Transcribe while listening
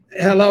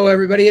Hello,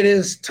 everybody. It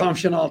is Tom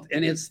Chenault,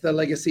 and it's the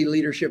Legacy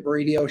Leadership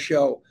Radio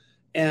Show.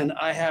 And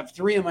I have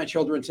three of my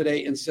children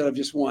today instead of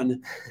just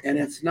one. And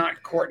it's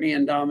not Courtney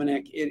and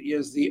Dominic. It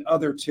is the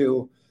other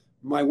two,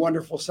 my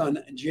wonderful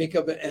son,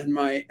 Jacob, and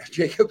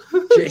Jason,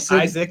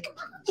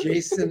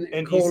 Jason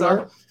and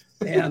Kohler,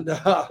 and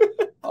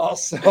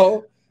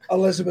also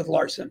Elizabeth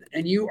Larson.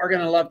 And you are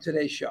going to love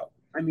today's show.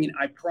 I mean,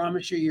 I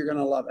promise you, you're going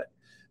to love it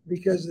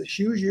because the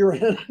shoes you're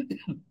in,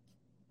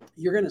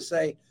 you're going to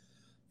say,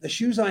 the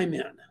shoes I'm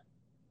in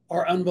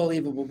are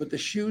unbelievable, but the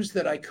shoes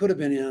that I could have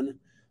been in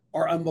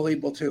are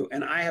unbelievable too.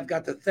 And I have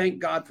got to thank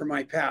God for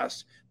my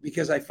past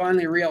because I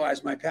finally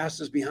realized my past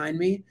is behind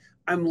me.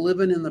 I'm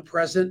living in the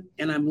present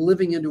and I'm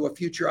living into a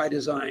future I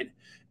designed.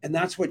 And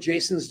that's what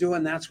Jason's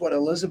doing. That's what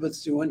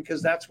Elizabeth's doing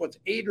because that's what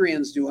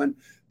Adrian's doing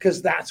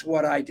because that's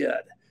what I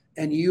did.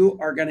 And you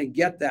are going to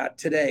get that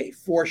today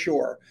for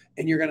sure.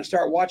 And you're going to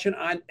start watching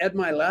on Ed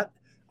Milet.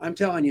 I'm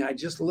telling you, I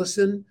just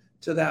listened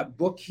to that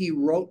book he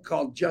wrote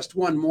called Just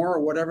One More or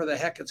whatever the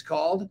heck it's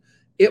called.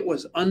 It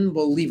was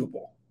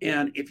unbelievable.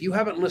 And if you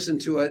haven't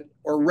listened to it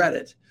or read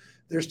it,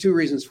 there's two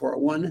reasons for it.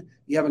 One,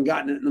 you haven't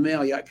gotten it in the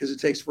mail yet because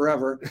it takes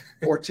forever.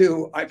 Or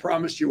two, I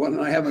promised you one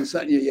and I haven't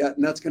sent you yet,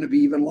 and that's going to be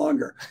even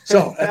longer.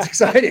 So that's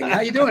exciting.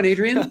 How you doing,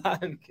 Adrian?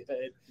 I'm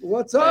good.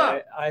 What's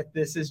up?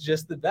 This is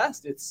just the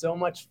best. It's so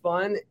much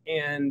fun.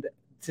 And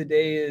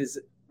today is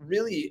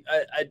really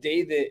a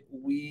day that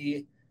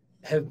we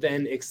have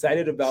been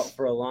excited about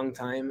for a long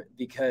time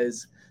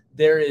because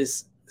there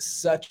is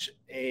such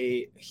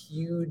a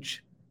hugely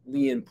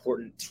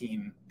important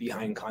team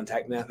behind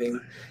contact mapping,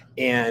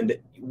 and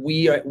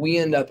we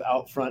end up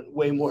out front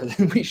way more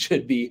than we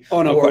should be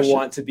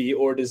want to be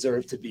or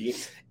deserve to be.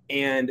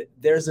 And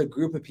there's a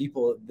group of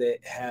people that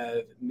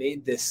have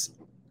made this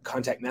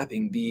contact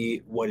mapping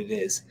be what it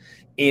is.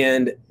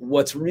 And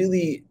what's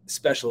really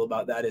special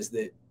about that is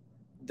that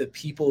the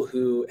people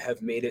who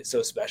have made it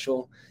so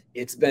special,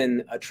 it's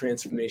been a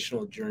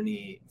transformational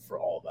journey for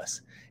all of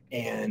us.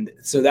 And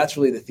so that's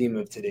really the theme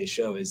of today's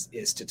show is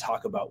to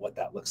talk about what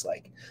that looks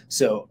like.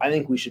 So I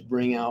think we should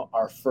bring out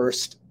our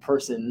first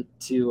person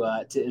to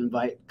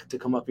invite to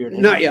come up here. And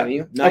Not yet.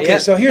 Not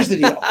yet. So here's the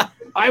deal.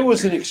 I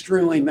was an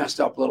extremely messed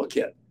up little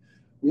kid.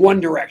 One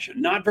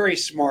direction, not very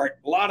smart,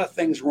 a lot of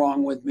things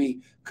wrong with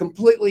me,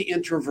 completely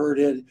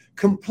introverted,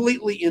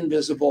 completely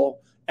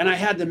invisible, and I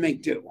had to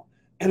make do.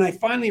 And I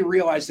finally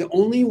realized the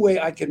only way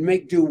I could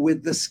make do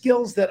with the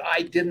skills that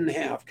I didn't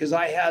have, because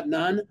I had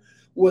none,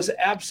 was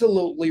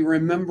absolutely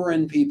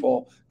remembering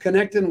people,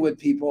 connecting with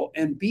people,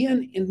 and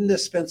being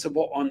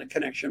indispensable on the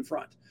connection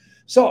front.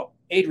 So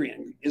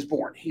Adrian is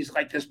born. He's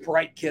like this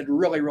bright kid,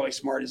 really, really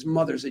smart. His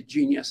mother's a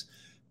genius,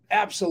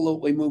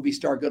 absolutely movie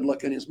star, good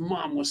looking. His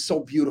mom was so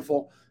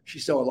beautiful.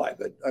 She's still alive,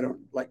 but I don't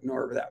know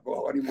her that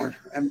well anymore.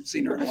 I haven't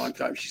seen her in a long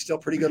time. She's still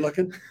pretty good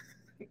looking.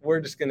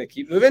 We're just going to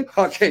keep moving.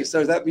 Okay,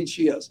 so that means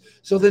she is.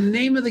 So the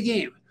name of the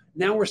game,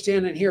 now we're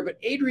standing here, but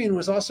Adrian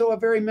was also a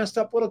very messed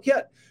up little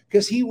kid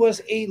because he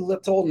was a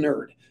little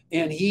nerd.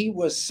 And he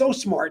was so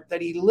smart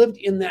that he lived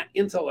in that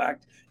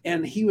intellect,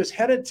 and he was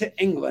headed to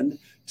England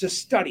to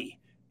study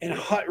and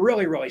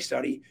really, really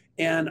study.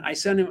 And I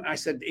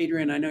said,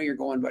 Adrian, I know you're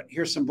going, but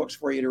here's some books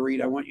for you to read.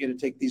 I want you to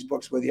take these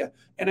books with you.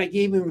 And I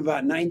gave him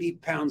about 90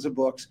 pounds of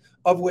books,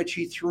 of which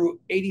he threw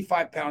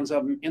 85 pounds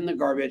of them in the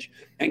garbage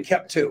and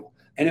kept 2.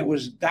 And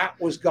that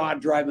was God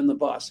driving the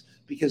bus,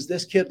 because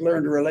this kid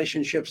learned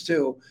relationships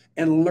too,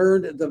 and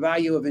learned the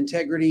value of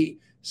integrity,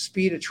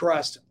 speed of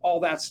trust, all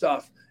that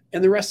stuff.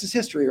 And the rest is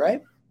history,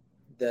 right?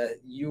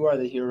 You are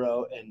the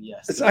hero, and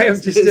yes. It's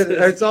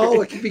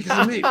all because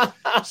of me.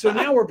 So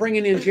now we're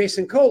bringing in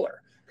Jason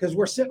Kohler, because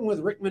we're sitting with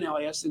Rick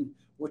Manelius, and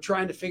we're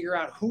trying to figure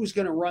out who's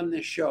going to run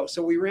this show.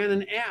 So we ran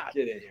an ad,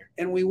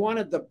 and we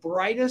wanted the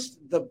brightest,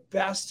 the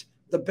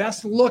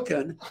best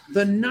looking,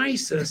 the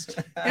nicest,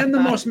 and the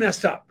most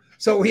messed up.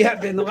 So we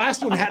had, and the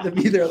last one had to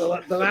be there.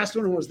 The last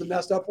one was the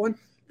messed up one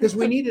because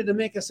we needed to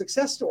make a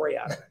success story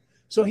out of it.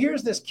 So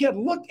here's this kid.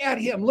 Look at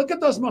him. Look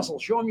at those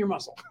muscles. Show him your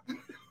muscle.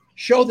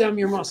 Show them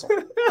your muscle.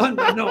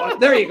 No,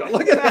 there you go.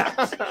 Look at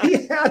that.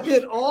 He had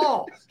it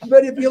all.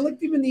 But if you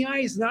looked him in the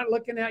eye, he's not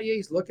looking at you.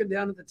 He's looking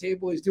down at the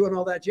table. He's doing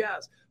all that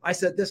jazz. I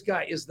said, this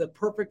guy is the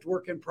perfect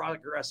work in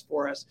progress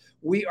for us.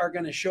 We are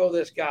going to show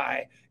this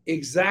guy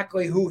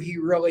exactly who he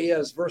really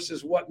is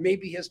versus what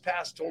maybe his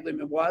past told him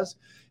it was.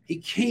 He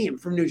came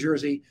from New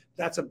Jersey.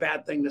 That's a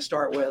bad thing to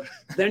start with.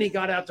 Then he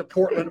got out to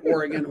Portland,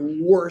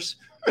 Oregon. Worse.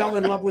 Fell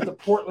in love with the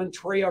Portland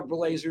Trail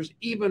Blazers.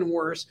 Even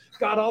worse.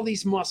 Got all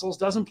these muscles.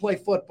 Doesn't play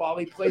football.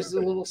 He plays a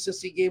little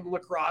sissy game of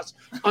lacrosse.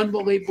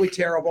 Unbelievably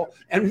terrible.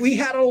 And we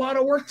had a lot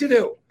of work to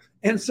do.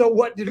 And so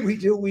what did we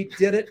do? We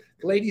did it.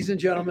 Ladies and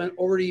gentlemen,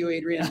 over to you,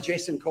 Adrian.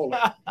 Jason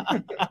Kohler.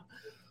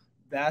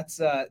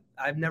 That's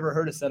I've never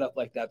heard a setup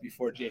like that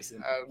before,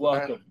 Jason.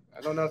 Welcome. I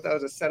don't know if that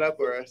was a setup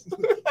or a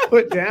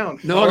put down.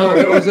 No,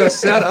 it was a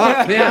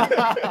setup,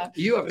 man.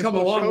 You have come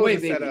a long way,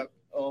 baby.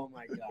 Oh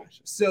my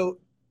gosh. So,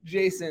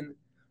 Jason,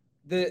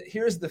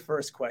 here's the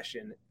first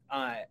question.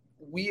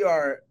 we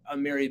are a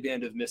merry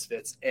band of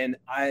misfits. And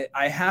I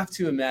have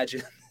to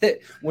imagine that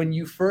when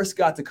you first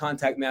got to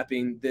contact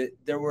mapping, that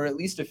there were at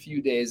least a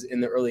few days in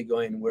the early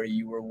going where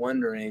you were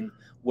wondering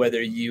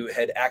whether you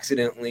had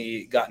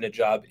accidentally gotten a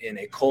job in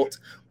a cult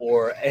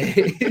or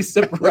a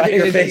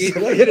sobriety,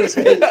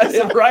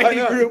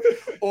 sobriety group,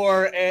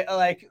 or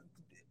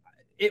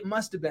it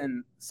must have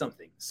been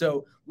something.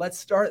 So let's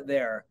start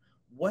there.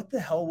 What the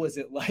hell was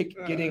it like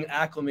getting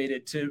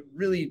acclimated to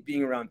really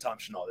being around Tom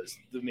Chenault? Is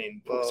the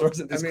main source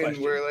of this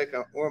question.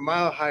 We're a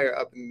mile higher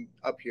up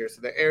here,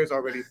 so the air is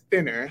already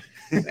thinner,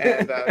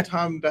 and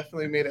Tom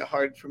definitely made it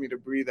hard for me to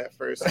breathe at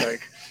first.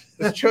 Like,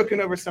 just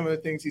choking over some of the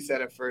things he said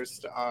at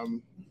first.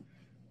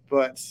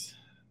 But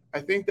I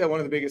think that one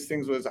of the biggest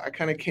things was I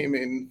kind of came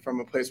in from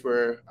a place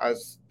where I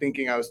was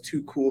thinking I was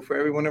too cool for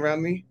everyone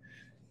around me,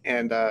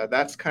 and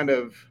that's kind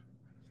of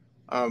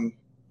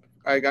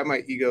I got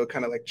my ego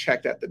kind of like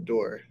checked at the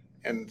door,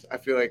 and I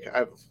feel like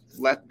I've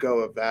let go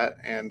of that,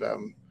 and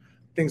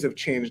things have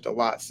changed a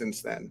lot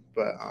since then.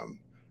 But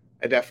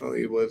I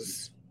definitely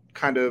was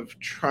kind of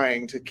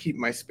trying to keep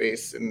my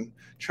space and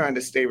trying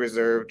to stay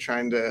reserved,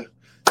 trying to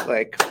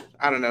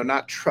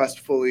not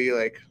trust fully,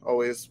 like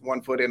always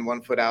 1 foot in,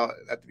 1 foot out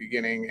at the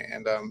beginning.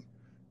 And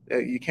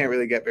you can't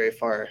really get very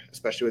far,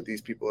 especially with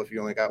these people, if you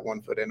only got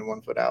 1 foot in and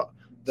 1 foot out.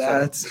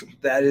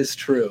 That is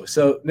true.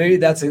 So maybe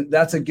that's a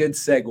good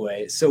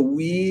segue. So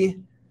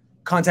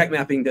contact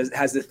mapping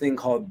has this thing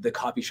called the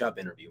coffee shop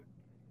interview,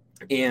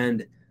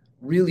 and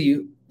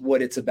really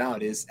what it's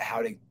about is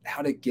how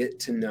to get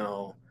to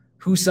know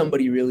who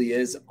somebody really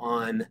is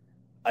on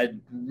a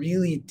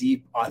really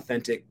deep,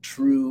 authentic,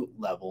 true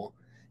level,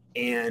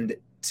 and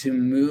to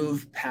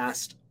move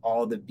past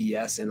all the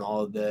BS and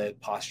all the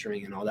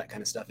posturing and all that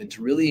kind of stuff, and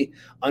to really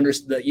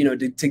understand,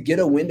 to get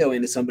a window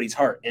into somebody's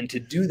heart, and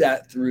to do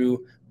that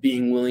through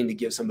being willing to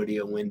give somebody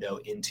a window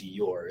into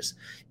yours.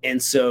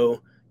 And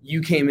so you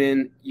came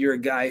in, you're a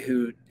guy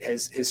who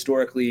has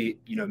historically,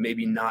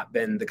 maybe not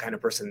been the kind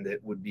of person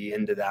that would be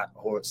into that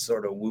whole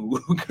sort of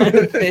woo-woo kind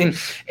of thing.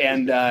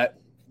 And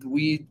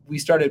we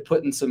started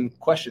putting some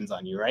questions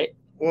on you, right?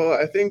 Well,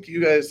 I think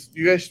you guys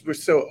were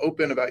so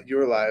open about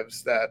your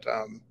lives that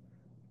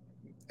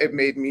it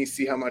made me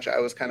see how much I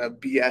was kind of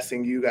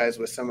BSing you guys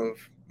with some of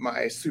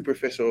my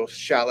superficial,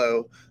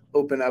 shallow,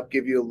 open up,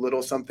 give you a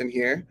little something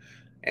here.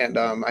 And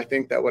I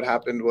think that what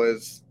happened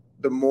was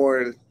the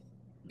more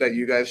that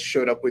you guys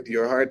showed up with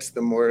your hearts,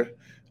 the more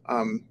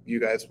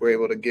you guys were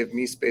able to give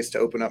me space to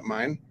open up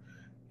mine.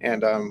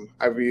 And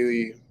I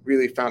really,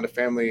 really found a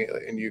family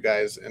in you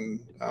guys. And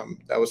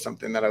that was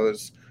something that I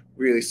was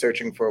really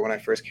searching for when I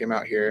first came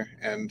out here.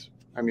 And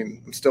I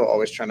mean, I'm still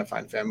always trying to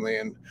find family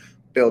and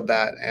build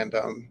that. And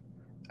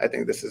I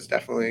think this is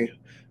definitely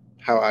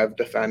how I've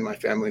defined my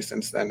family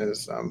since then,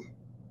 is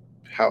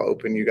how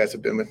open you guys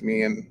have been with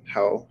me, and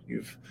how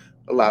you've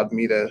allowed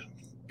me to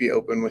be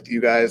open with you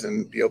guys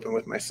and be open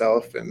with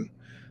myself, and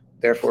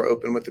therefore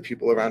open with the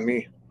people around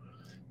me.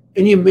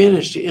 And you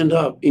managed to end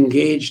up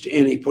engaged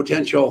in a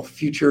potential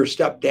future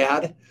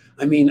stepdad.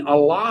 I mean, a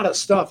lot of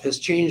stuff has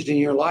changed in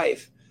your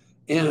life,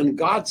 and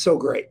God's so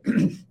great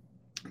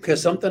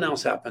because something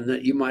else happened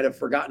that you might have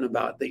forgotten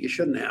about that you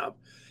shouldn't have.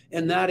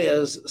 And that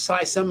is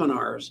Psi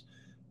Seminars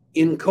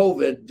in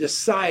COVID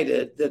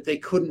decided that they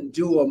couldn't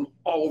do them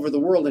all over the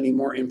world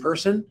anymore in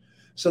person.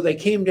 So they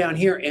came down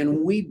here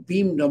and we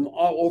beamed them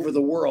all over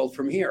the world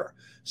from here.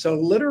 So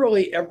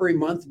literally every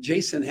month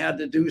Jason had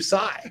to do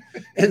Psi.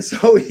 And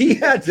so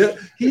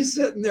he's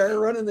sitting there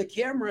running the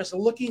cameras,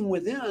 looking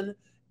within,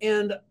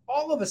 and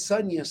all of a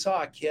sudden you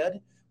saw a kid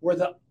where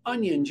the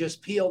onion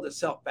just peeled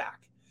itself back.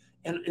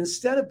 And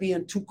instead of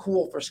being too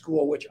cool for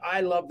school, which I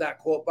love that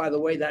quote, by the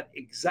way, that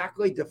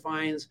exactly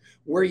defines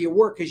where you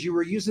were, because you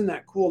were using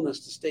that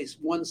coolness to stay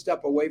one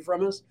step away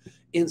from us.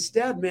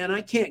 Instead, man, I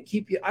can't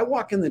keep you. I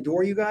walk in the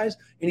door, you guys,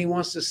 and he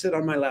wants to sit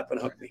on my lap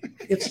and hug me.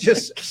 It's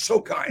just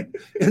so kind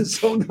and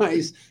so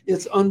nice.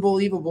 It's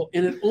unbelievable.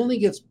 And it only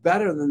gets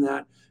better than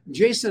that.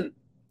 Jason,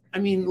 I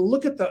mean,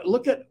 look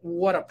at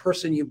what a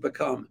person you've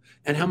become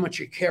and how much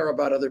you care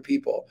about other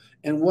people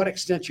and what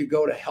extent you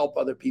go to help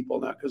other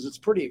people now, because it's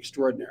pretty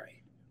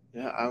extraordinary.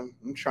 Yeah,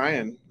 I'm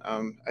trying.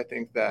 I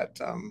think that,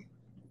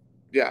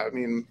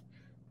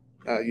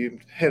 you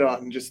hit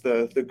on just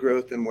the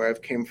growth and where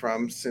I've came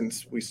from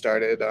since we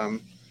started. I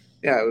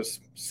was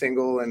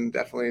single and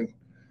definitely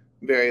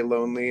very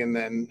lonely. And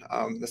then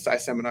the Psi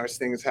Seminars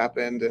things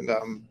happened, and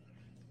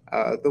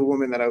the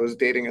woman that I was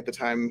dating at the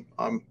time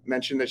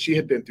mentioned that she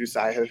had been through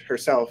Psi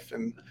herself,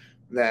 and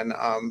then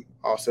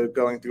also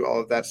going through all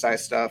of that Psi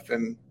stuff.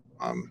 And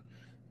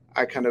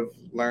I kind of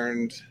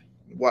learned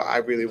what I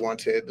really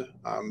wanted.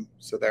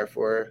 So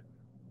therefore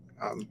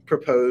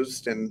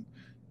proposed, and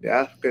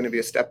going to be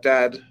a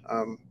stepdad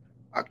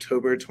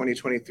October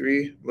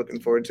 2023. Looking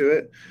forward to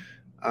it.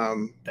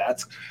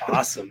 That's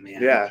awesome,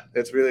 man. Yeah,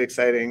 it's really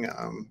exciting.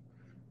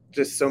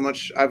 Just so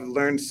much. I've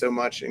learned so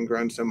much and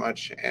grown so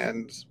much,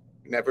 and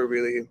never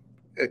really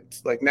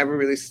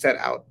set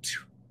out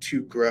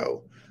to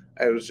grow.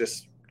 I was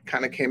just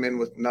kind of came in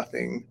with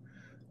nothing,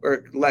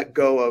 or let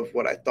go of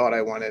what I thought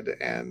I wanted,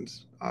 and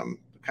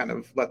kind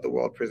of let the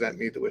world present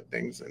me with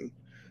things. And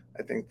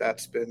I think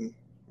that's been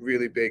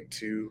really big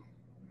to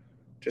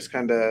just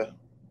kind of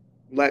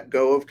let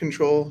go of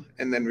control,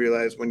 and then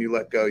realize when you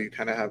let go, you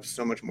kind of have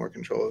so much more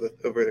control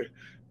over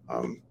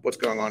what's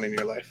going on in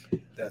your life.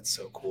 That's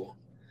so cool.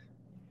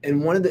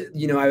 And one of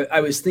the,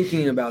 I was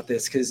thinking about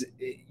this because,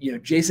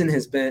 Jason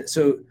has been,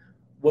 so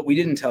what we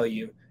didn't tell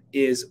you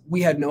is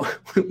we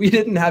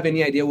didn't have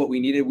any idea what we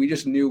needed. We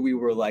just knew we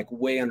were like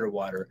way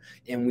underwater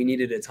and we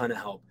needed a ton of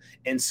help.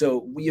 And so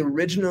we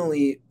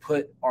originally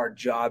put our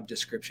job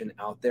description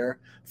out there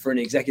for an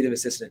executive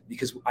assistant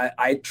because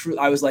I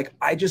was like,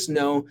 I just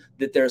know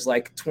that there's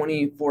like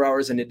 24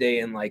 hours in a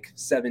day and like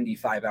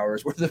 75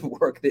 hours worth of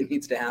work that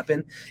needs to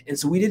happen. And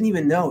so we didn't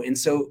even know. And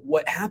so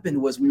what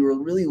happened was we were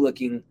really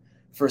looking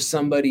for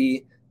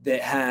somebody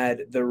that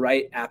had the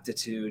right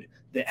aptitude,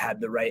 that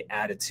had the right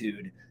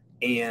attitude,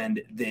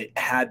 and that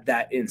had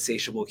that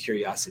insatiable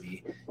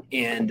curiosity.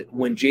 And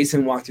when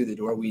Jason walked through the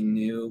door, we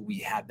knew we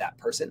had that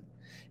person.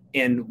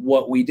 And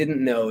what we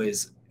didn't know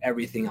is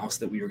everything else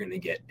that we were going to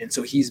get. And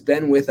so he's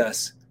been with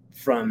us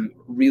from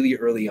really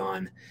early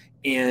on.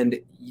 And,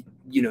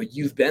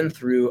 you've been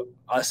through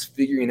us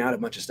figuring out a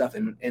bunch of stuff.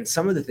 And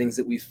some of the things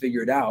that we've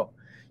figured out,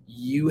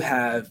 you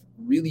have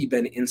really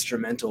been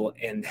instrumental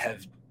and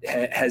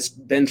has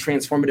been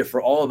transformative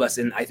for all of us.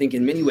 And I think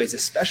in many ways,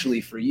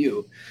 especially for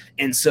you.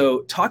 And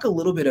so talk a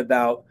little bit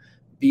about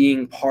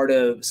being part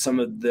of some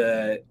of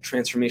the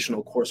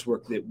transformational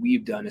coursework that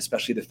we've done,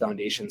 especially the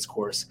foundations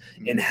course,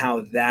 and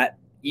how that,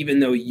 even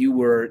though you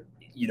were,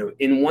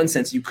 in one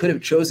sense, you could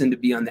have chosen to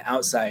be on the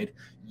outside,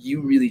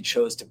 you really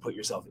chose to put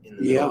yourself in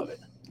the middle of it.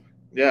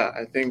 Yeah,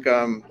 I think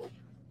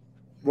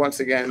once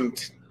again,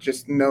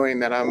 just knowing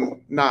that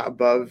I'm not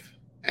above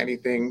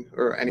anything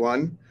or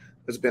anyone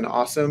has been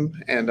awesome.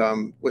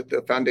 And with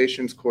the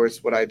foundations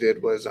course, what I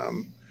did was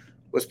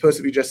supposed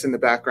to be just in the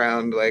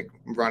background, like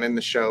running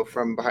the show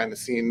from behind the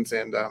scenes.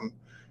 And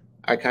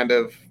I kind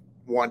of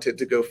wanted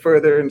to go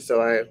further. And so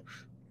I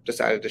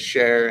decided to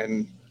share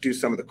and do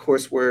some of the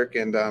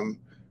coursework and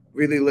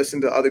really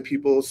listen to other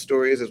people's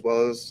stories as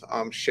well as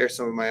share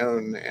some of my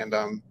own. And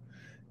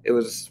it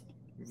was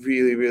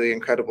really, really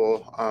incredible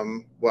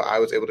what I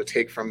was able to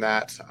take from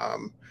that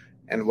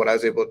and what I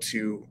was able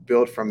to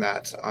build from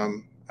that.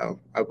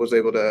 I was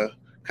able to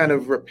kind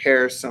of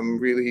repair some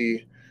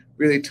really,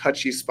 really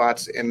touchy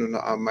spots in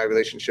my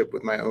relationship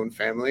with my own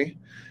family.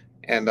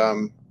 And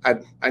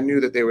I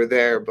knew that they were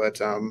there, but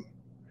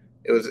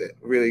it was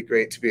really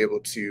great to be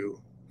able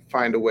to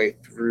find a way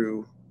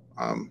to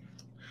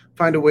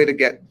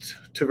get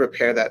to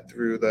repair that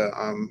through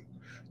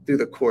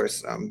the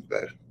course.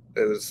 That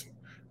it was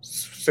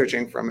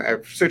searching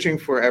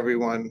for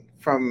everyone,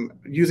 from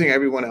using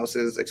everyone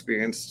else's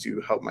experience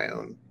to help my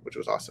own, which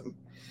was awesome.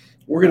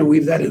 We're going to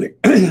weave that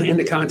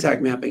into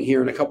contact mapping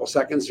here in a couple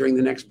seconds during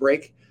the next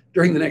break,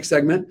 during the next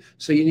segment.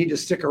 So you need to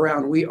stick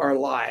around. We are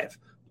live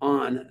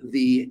on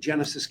the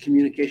Genesis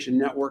Communication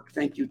Network.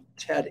 Thank you,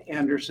 Ted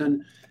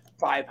Anderson.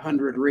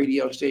 500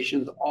 radio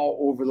stations all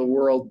over the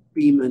world,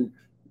 beaming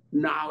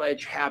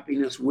knowledge,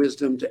 happiness,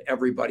 wisdom to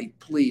everybody.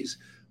 Please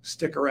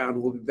stick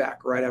around. We'll be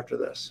back right after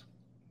this.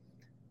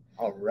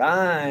 All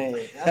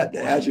right. Had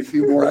to add a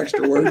few more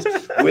extra words.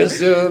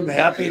 Wisdom,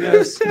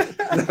 happiness.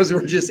 Those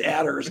were just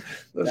adders.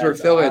 Those were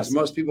fill-ins. Awesome.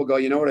 Most people go,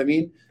 you know what I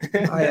mean?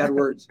 I add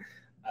words.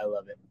 I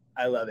love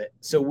it.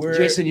 So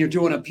Jason, you're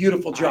doing a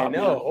beauerful job. I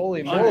know.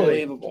 Holy moly.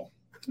 Unbelievable.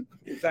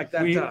 In fact,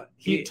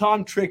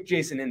 Tom tricked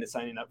Jason into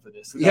signing up for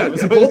this. So yeah,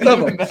 both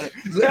of them.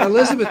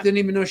 Elizabeth didn't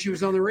even know she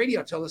was on the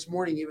radio till this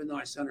morning, even though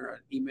I sent her an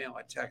email,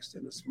 a text,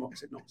 and a smoke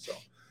signal. So,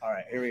 all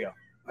right, here we go.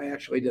 I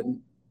actually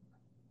didn't.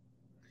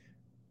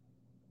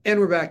 And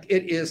we're back.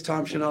 It is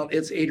Tom Chenault.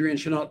 It's Adrian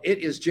Chenault. It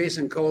is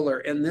Jason Kohler.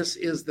 And this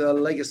is the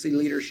Legacy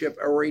Leadership,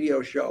 a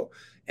radio show.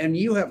 And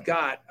you have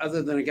got,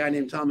 other than a guy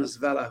named Thomas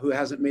Vela, who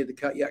hasn't made the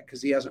cut yet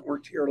because he hasn't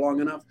worked here long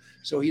enough,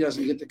 so he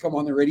doesn't get to come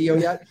on the radio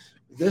yet.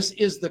 This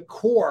is the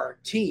core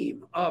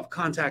team of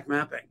contact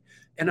mapping.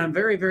 And I'm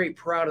very, very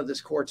proud of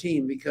this core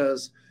team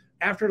because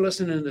after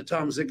listening to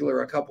Tom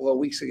Ziegler a couple of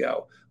weeks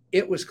ago,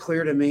 it was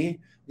clear to me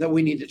that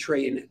we need to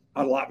train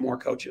a lot more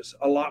coaches,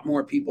 a lot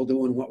more people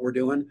doing what we're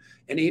doing.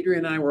 And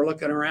Adrian and I were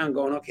looking around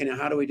going, okay, now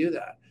how do we do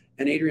that?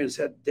 And Adrian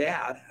said,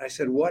 Dad. I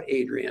said, what,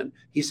 Adrian?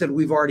 He said,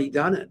 we've already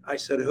done it. I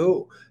said,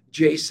 who?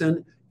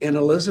 Jason and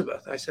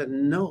Elizabeth. I said,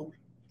 no.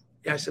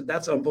 I said,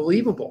 that's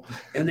unbelievable.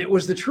 And it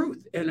was the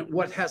truth. And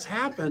what has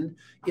happened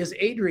is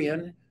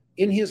Adrian,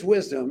 in his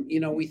wisdom,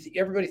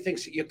 everybody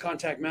thinks that your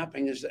contact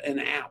mapping is an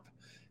app.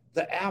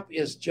 The app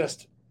is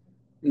just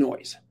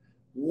noise.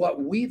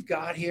 What we've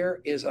got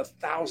here is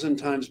 1,000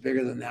 times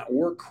bigger than that.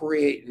 We're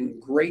creating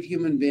great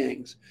human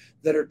beings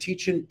that are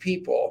teaching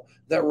people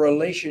that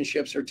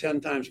relationships are 10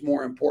 times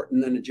more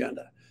important than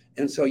agenda.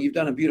 And so you've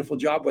done a beautiful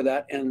job with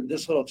that. And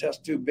this little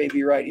test tube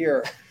baby right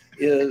here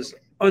is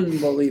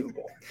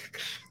unbelievable.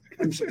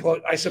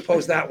 I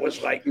suppose that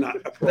was like not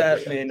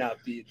appropriate. That may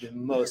not be the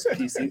most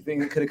PC thing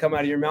that could have come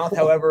out of your mouth.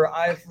 However,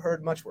 I've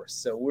heard much worse.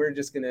 So we're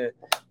just going to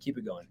keep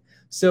it going.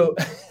 So,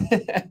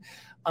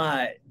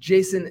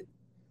 Jason,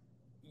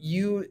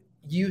 you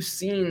you've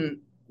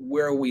seen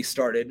where we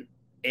started,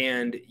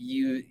 and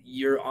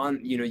you're on,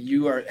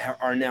 you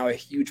are now a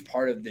huge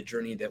part of the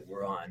journey that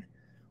we're on.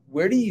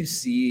 Where do you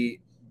see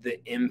the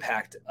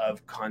impact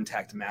of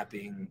contact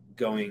mapping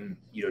going,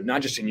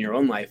 not just in your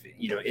own life,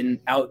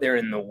 out there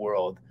in the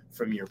world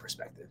from your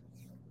perspective?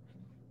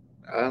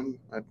 I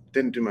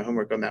didn't do my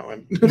homework on that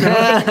one.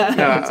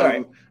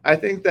 Sorry. I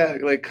think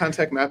that like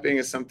contact mapping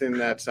is something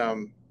that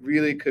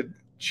really could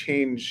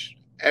change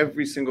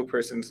every single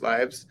person's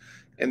lives,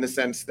 in the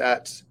sense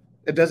that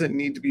it doesn't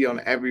need to be on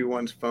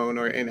everyone's phone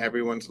or in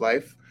everyone's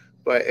life.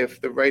 But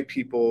if the right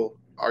people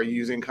are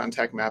using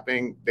contact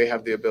mapping, they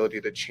have the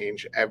ability to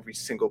change every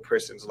single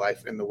person's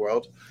life in the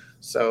world.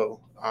 So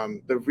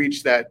the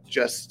reach that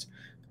just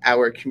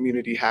our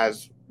community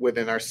has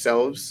within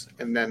ourselves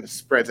and then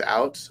spreads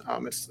out,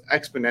 it's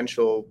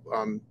exponential,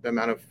 the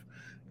amount of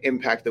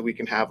impact that we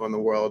can have on the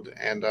world.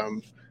 And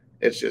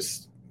it's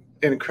just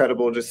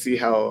incredible to see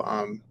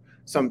how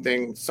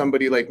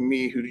somebody like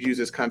me who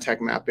uses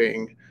contact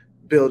mapping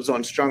builds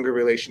on stronger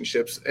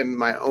relationships in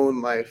my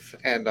own life.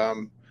 And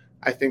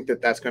I think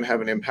that that's going to have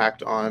an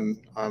impact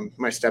on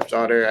my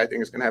stepdaughter. I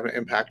think it's going to have an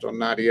impact on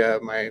Nadia,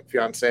 my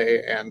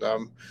fiance, and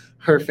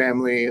her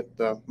family,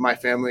 my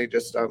family.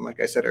 Just like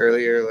I said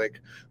earlier, like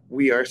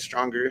we are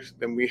stronger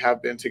than we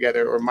have been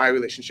together, or my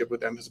relationship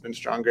with them has been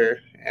stronger.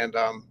 And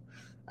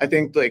I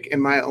think like in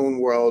my own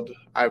world,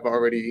 I've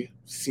already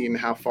seen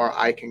how far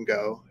I can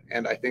go.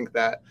 And I think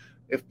that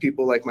if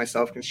people like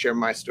myself can share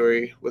my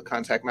story with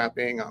contact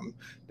mapping,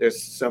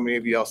 there's so many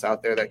of you else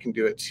out there that can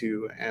do it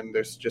too. And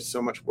there's just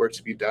so much work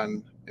to be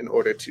done in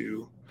order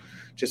to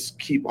just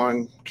keep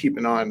on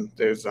keeping on.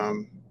 There's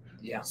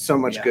so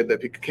much good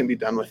that can be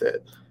done with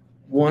it.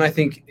 One, I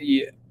think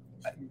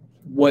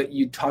what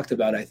you talked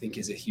about, I think,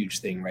 is a huge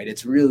thing, right?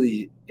 It's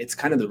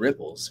kind of the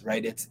ripples,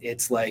 right?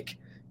 It's like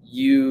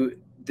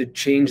the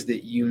change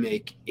that you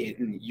make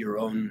in your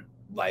own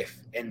life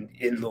and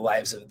in the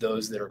lives of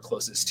those that are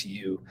closest to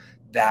you,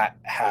 that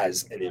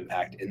has an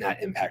impact, and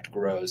that impact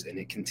grows and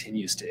it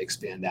continues to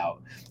expand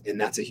out. And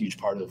that's a huge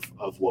part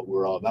of what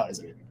we're all about,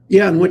 isn't it?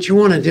 Yeah. And what you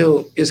want to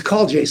do is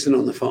call Jason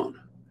on the phone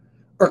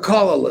or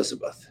call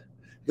Elizabeth.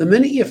 The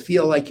minute you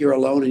feel like you're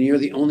alone and you're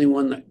the only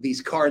one that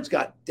these cards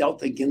got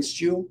dealt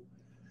against you,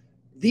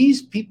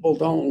 these people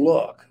don't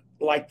look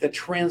like the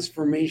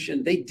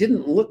transformation. They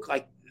didn't look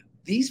like,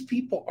 these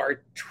people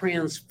are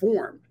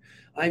transformed.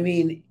 I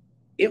mean,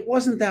 it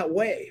wasn't that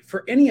way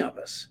for any of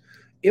us.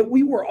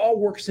 We were all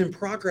works in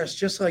progress,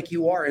 just like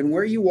you are. And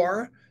where you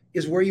are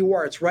is where you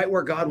are. It's right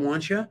where God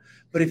wants you.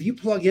 But if you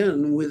plug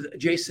in with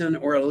Jason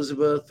or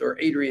Elizabeth or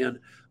Adrian,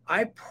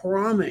 I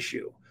promise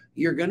you,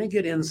 you're going to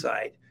get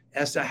insight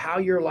as to how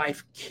your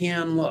life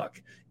can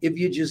look if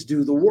you just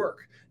do the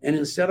work. And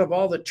instead of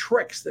all the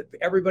tricks that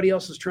everybody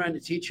else is trying to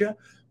teach you,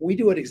 we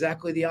do it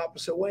exactly the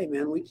opposite way,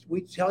 man.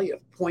 We tell you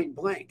point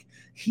blank,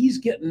 he's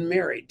getting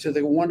married to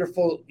the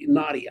wonderful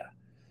Nadia.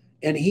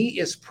 And he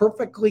is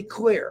perfectly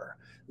clear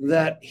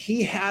that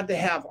he had to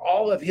have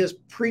all of his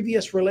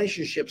previous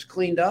relationships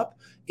cleaned up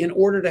in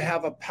order to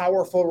have a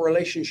powerful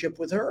relationship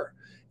with her.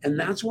 And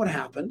that's what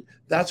happened.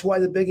 That's why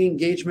the big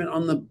engagement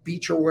on the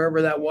beach or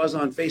wherever that was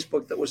on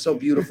Facebook that was so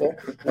beautiful.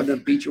 When the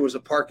beach, it was a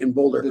park in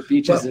Boulder. The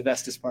beach is the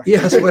Vestas Park.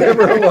 Yes,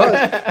 whatever it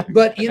was.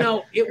 But,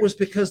 it was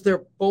because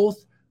they're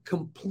both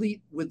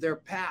complete with their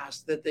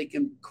past, that they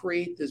can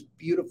create this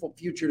beautiful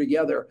future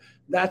together.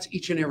 That's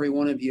each and every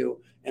one of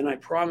you. And I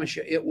promise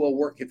you, it will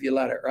work if you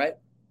let it, right?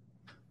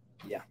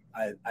 Yeah,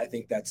 I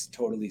think that's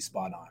totally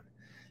spot on.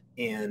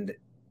 And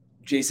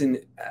Jason,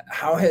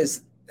 how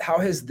has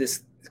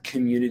this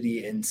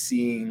community and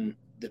seeing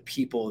the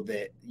people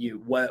that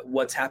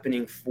what's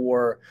happening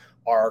for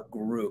our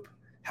group,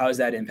 how has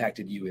that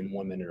impacted you in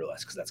 1 minute or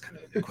less? Because that's kind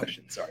of a big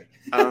question. Sorry.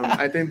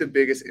 I think the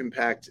biggest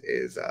impact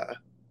is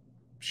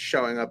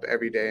showing up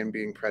every day and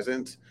being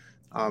present.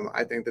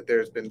 I think that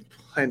there's been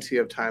plenty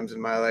of times in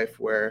my life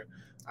where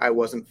I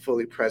wasn't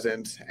fully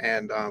present,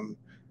 and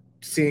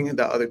seeing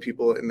the other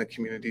people in the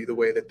community, the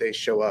way that they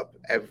show up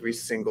every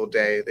single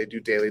day. They do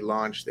daily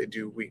launch, they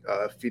do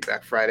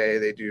feedback Friday,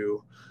 they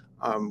do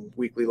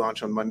weekly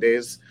launch on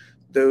Mondays.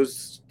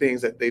 Those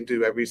things that they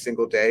do every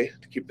single day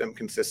to keep them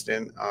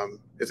consistent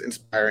is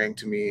inspiring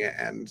to me,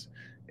 and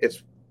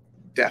it's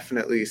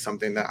definitely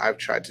something that I've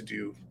tried to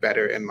do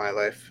better in my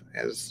life,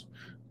 as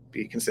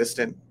be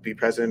consistent, be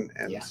present,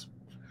 and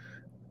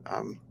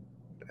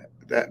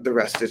that the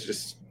rest is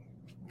just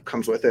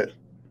comes with it.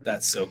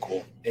 That's so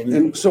cool.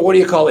 And so what do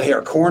you call the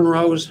hair?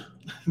 Cornrows?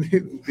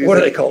 What do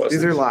they call those?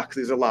 These are locks.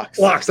 These are locks.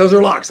 Locks. Those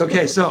are locks.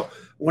 Okay. So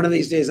one of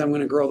these days I'm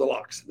going to grow the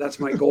locks. That's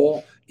my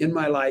goal in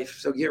my life.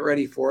 So get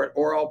ready for it,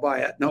 or I'll buy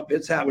it. Nope,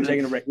 it's happening. We're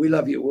taking a break. We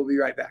love you. We'll be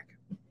right back.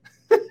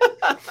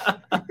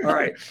 All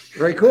right.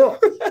 Very cool.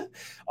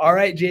 All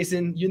right,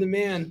 Jason, you're the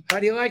man. How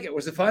do you like it?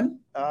 Was it fun?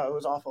 It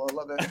was awful. I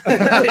love it.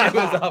 It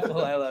was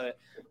awful. I love it.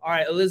 All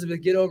right,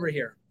 Elizabeth, get over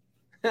here.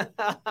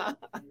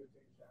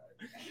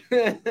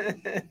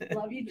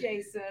 Love you,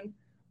 Jason.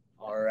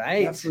 All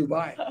right. That flew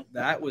by.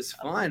 That was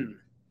fun.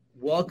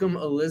 Welcome,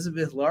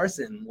 Elizabeth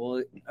Larson.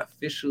 We'll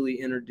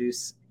officially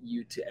introduce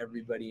you to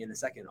everybody in a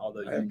second,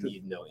 although you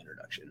need no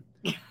introduction.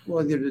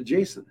 Well, you're to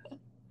Jason.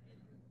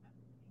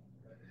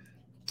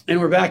 And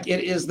we're back.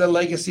 It is the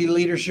Legacy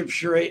Leadership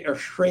Radio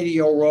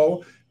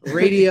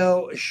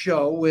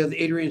show with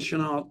Adrian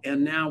Chenault.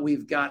 And now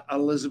we've got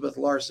Elizabeth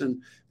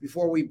Larson.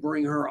 Before we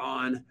bring her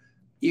on,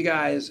 you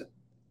guys,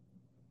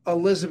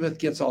 Elizabeth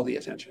gets all the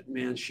attention,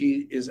 man.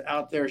 She is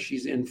out there.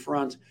 She's in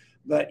front.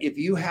 But if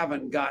you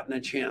haven't gotten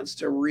a chance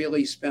to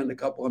really spend a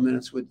couple of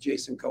minutes with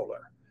Jason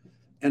Kohler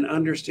and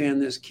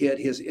understand this kid,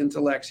 his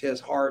intellects, his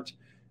heart,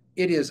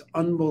 it is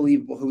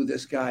unbelievable who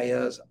this guy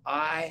is.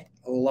 I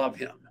love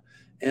him.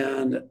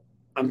 And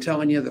I'm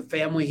telling you, the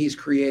family he's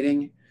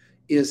creating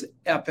is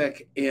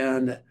epic.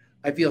 And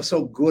I feel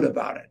so good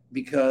about it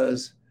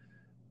because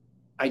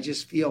I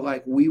just feel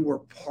like we were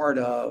part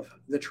of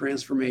the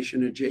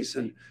transformation of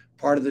Jason,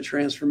 part of the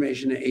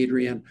transformation of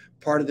Adrian,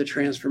 part of the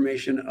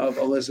transformation of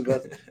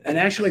Elizabeth, and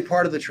actually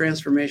part of the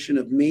transformation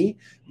of me,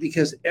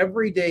 because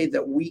every day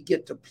that we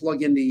get to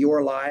plug into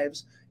your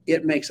lives,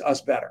 it makes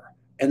us better.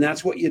 And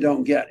that's what you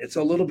don't get. It's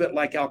a little bit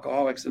like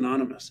Alcoholics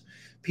Anonymous.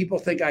 People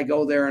think I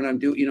go there and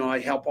I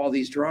help all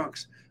these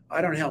drunks.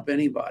 I don't help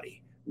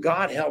anybody.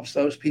 God helps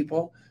those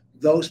people.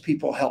 Those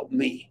people help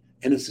me.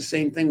 And it's the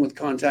same thing with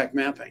contact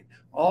mapping.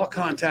 All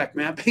contact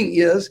mapping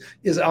is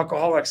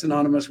Alcoholics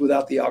Anonymous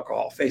without the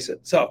alcohol. Face it.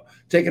 So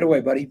take it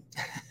away, buddy.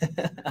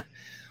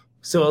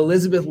 So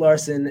Elizabeth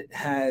Larson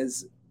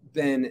has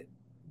been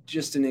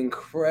just an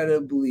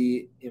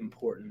incredibly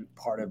important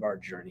part of our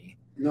journey.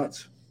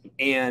 Nuts.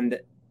 And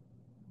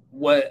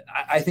what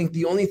I think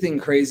the only thing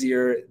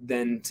crazier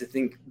than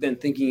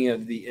thinking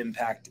of the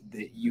impact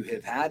that you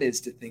have had is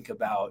to think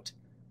about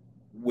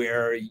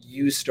where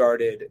you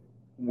started,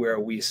 where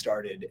we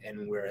started,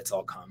 and where it's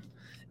all come.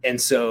 And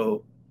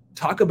so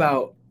talk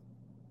about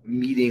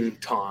meeting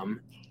Tom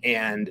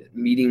and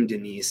meeting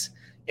Denise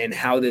and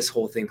how this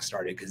whole thing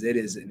started, because it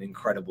is an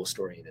incredible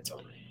story in its own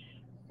right.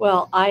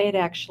 Well, I had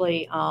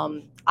actually,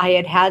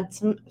 I had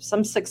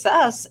some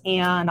success,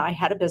 and I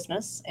had a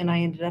business, and I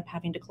ended up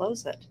having to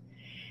close it.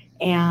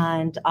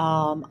 And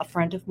a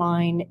friend of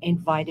mine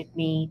invited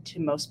me to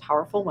Most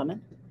Powerful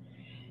Women,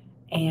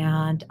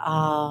 and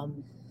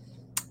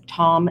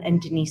Tom and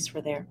Denise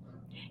were there,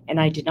 and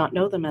I did not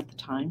know them at the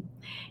time.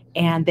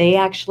 And they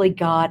actually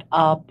got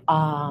up,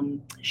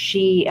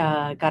 she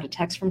got a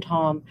text from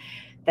Tom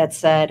that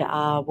said,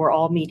 we're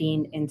all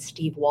meeting in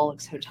Steve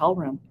Wallach's hotel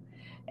room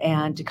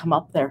and to come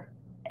up there.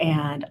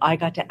 And I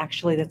got to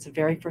that's the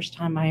very first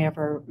time I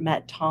ever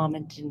met Tom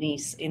and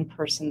Denise in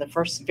person.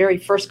 The very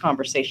first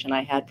conversation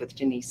I had with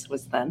Denise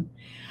was then.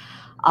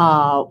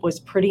 Was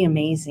pretty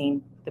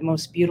amazing. The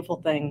most beautiful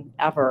thing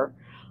ever.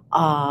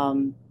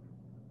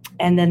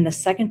 And then the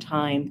second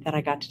time that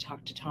I got to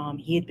talk to Tom,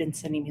 he had been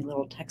sending me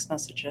little text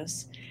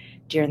messages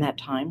during that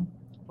time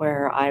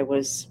where I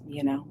was,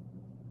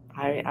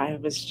 I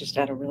was just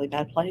at a really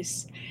bad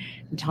place.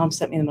 And Tom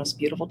sent me the most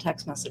beautiful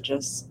text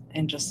messages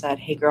and just said,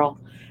 "Hey girl,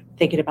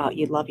 thinking about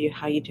you, love you,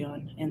 how you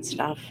doing," and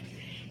stuff.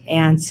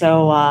 And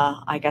so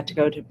I got to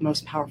go to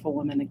Most Powerful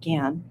Women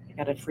again. I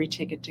got a free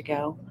ticket to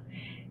go.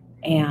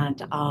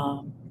 And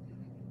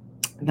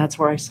that's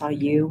where I saw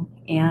you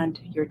and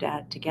your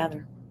dad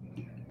together.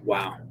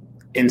 Wow.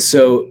 And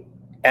so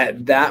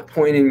at that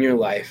point in your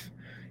life,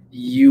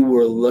 you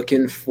were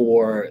looking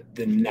for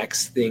the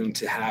next thing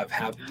to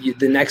have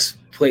the next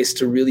place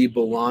to really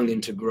belong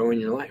and to grow in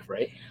your life,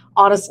 right?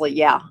 Honestly,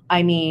 yeah.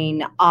 I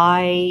mean,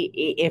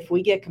 if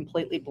we get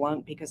completely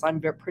blunt, because I'm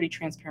pretty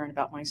transparent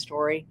about my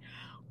story,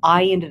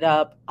 I ended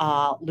up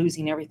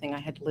losing everything. I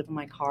had to live in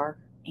my car,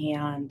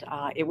 and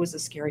it was a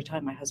scary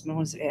time. My husband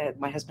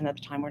at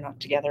the time, we're not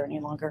together any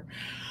longer,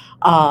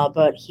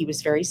 but he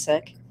was very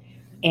sick,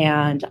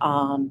 and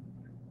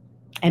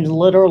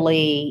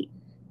literally,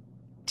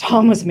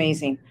 Tom was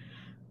amazing.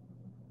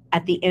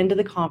 At the end of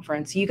the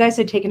conference, you guys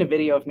had taken a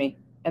video of me.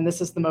 And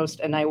this is the most,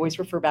 and I always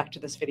refer back to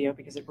this video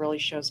because it really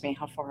shows me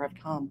how far I've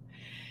come.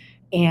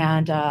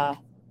 And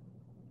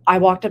I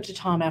walked up to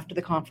Tom after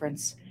the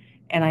conference,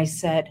 and I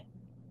said,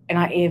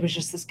 it was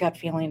just this gut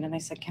feeling, and I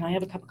said, "Can I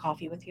have a cup of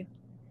coffee with you?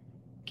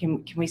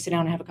 Can we sit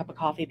down and have a cup of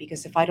coffee?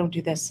 Because if I don't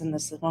do this in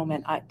this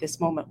moment, this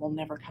moment will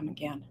never come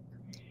again."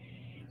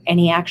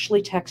 And he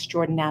actually texted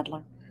Jordan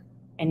Nadler,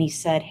 and he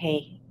said,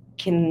 "Hey,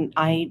 can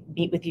I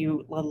meet with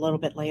you a little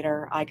bit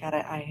later? I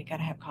gotta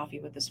have coffee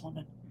with this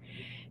woman."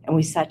 And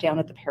we sat down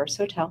at the Paris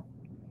Hotel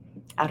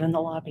out in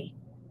the lobby.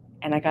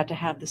 And I got to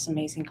have this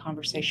amazing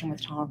conversation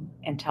with Tom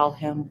and tell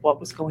him what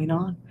was going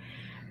on.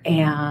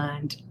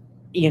 And,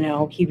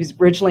 he was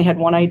originally had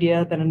one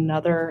idea, then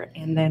another,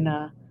 and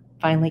then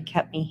finally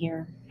kept me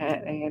here.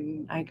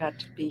 And I got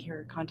to be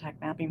here at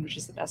Contact Mapping, which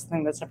is the best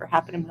thing that's ever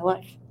happened in my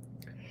life.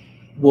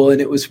 Well,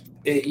 and it was,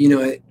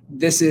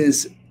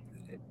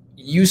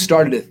 you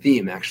started a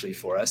theme actually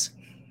for us,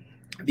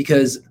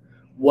 because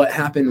what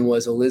happened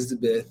was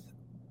Elizabeth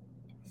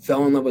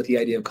fell in love with the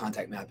idea of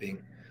contact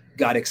mapping,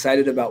 got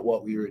excited about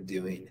what we were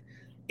doing,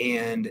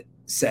 and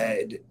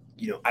said,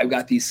 I've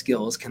got these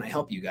skills. Can I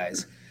help you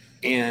guys?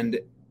 And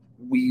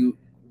we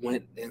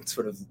went and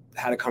sort of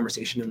had a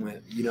conversation and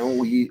went,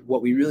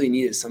 what we really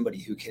need is somebody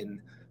who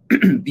can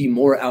be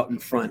more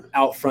out front,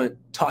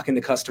 talking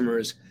to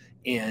customers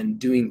and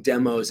doing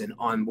demos and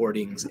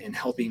onboardings and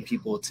helping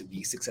people to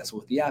be successful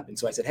with the app. And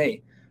so I said,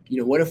 hey,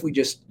 what if we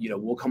just,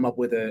 we'll come up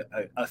with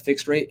a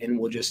fixed rate, and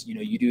we'll just,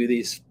 you do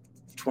these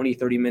 20,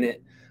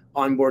 30-minute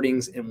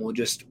onboardings, and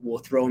we'll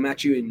throw them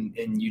at you,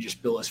 and you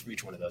just bill us for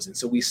each one of those. And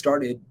so we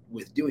started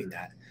with doing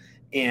that.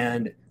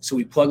 And so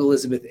we plug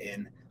Elizabeth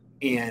in,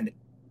 and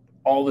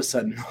all of a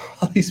sudden,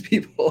 all these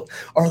people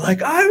are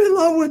like, I'm in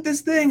love with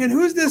this thing. And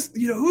who's this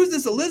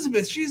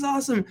Elizabeth? She's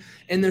awesome.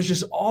 And there's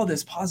just all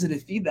this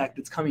positive feedback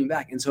that's coming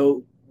back. And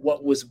so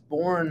what was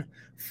born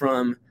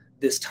from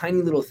this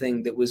tiny little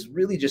thing that was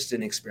really just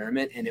an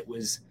experiment, and it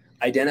was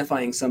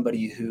identifying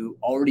somebody who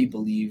already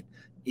believed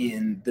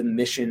in the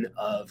mission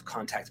of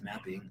contact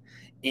mapping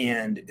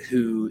and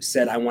who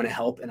said, I want to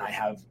help. And I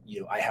have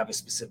a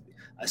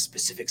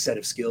specific set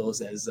of skills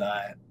as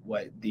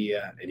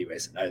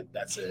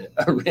that's a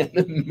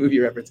random movie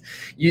reference.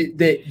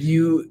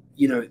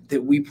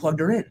 That we plugged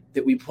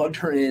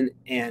her in,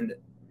 and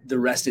the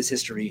rest is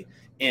history.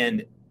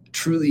 And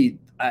truly,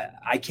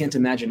 I can't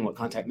imagine what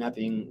contact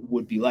mapping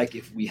would be like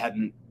if we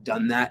hadn't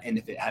done that, and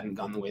if it hadn't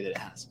gone the way that it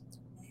has.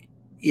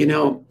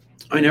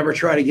 I never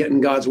try to get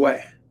in God's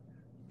way.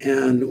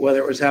 And whether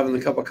it was having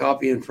the cup of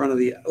coffee in front of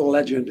the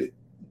legend,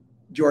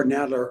 Jordan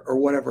Adler, or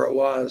whatever it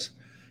was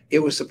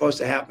supposed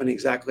to happen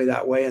exactly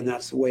that way. And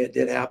that's the way it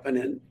did happen.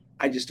 And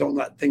I just don't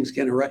let things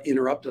get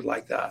interrupted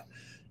like that.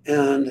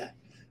 And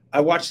I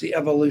watched the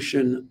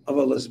evolution of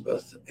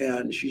Elizabeth,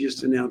 and she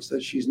just announced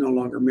that she's no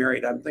longer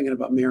married. I'm thinking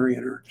about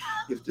marrying her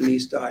if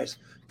Denise dies.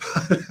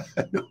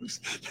 No,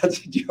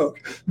 that's a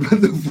joke.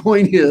 But the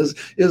point is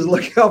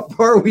look how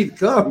far we've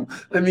come.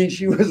 I mean,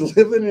 she was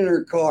living in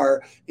her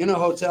car in a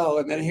hotel,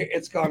 and then here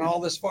it's gone all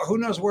this far. Who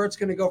knows where it's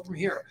going to go from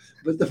here?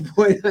 But the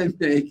point I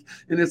make,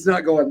 and it's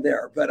not going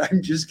there, but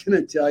I'm just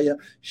going to tell you,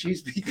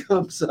 she's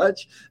become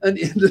such an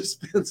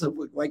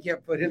indispensable. I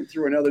can't put him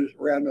through another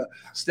round of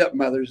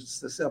stepmothers. It's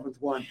the seventh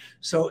one.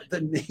 So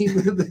the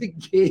name of the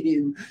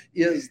game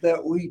is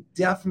that we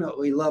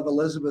definitely love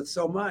Elizabeth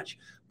so much,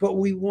 but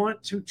we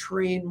want to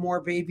train more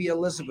baby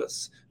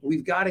Elizabeths.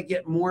 We've got to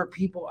get more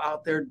people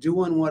out there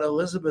doing what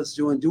Elizabeth's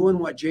doing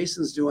what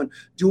Jason's doing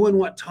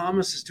what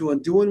Thomas is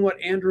doing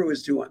what Andrew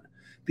is doing,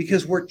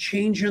 because we're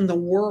changing the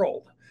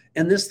world.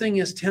 And this thing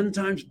is 10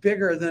 times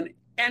bigger than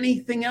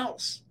anything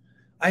else.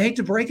 I hate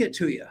to break it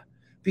to you,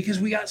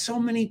 because we got so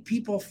many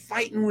people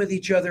fighting with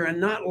each other and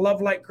not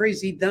love like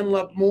crazy, then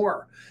love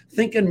more,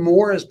 thinking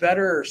more is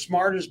better or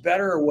smart is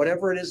better or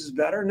whatever it is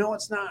better. No,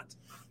 it's not.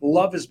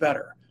 Love is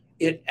better.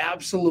 It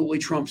absolutely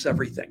trumps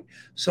everything.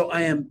 So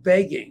I am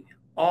begging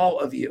all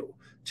of you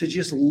to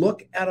just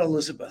look at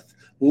Elizabeth,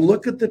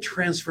 look at the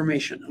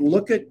transformation,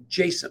 look at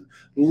Jason,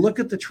 look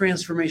at the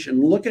transformation,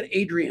 look at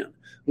Adrian,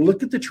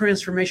 look at the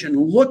transformation,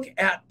 look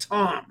at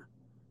Tom,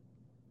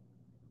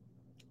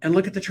 and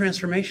look at the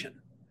transformation.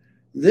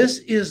 This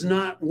is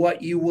not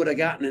what you would have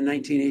gotten in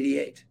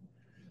 1988.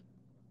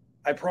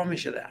 I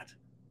promise you that.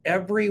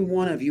 Every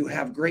one of you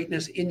have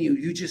greatness in you.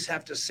 You just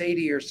have to say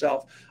to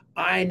yourself,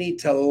 I need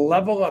to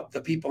level up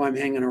the people I'm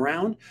hanging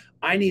around.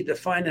 I need to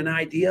find an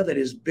idea that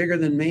is bigger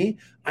than me.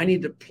 I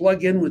need to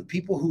plug in with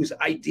people whose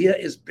idea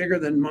is bigger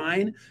than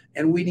mine,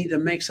 and we need to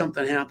make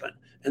something happen.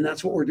 And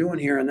that's what we're doing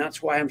here. And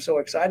that's why I'm so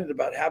excited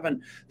about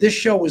having this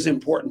show. Was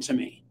important to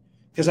me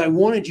because I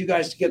wanted you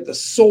guys to get the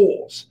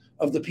souls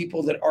of the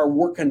people that are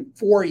working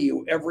for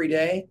you every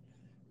day,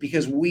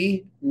 because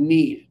we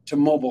need to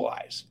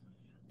mobilize.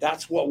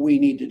 That's what we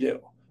need to do.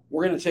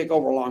 We're going to take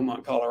over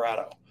Longmont,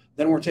 Colorado.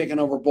 Then we're taking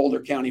over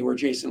Boulder County, where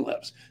Jason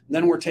lives.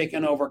 Then we're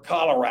taking over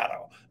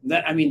Colorado.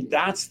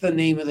 That's the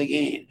name of the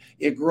game.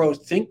 It grows.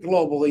 Think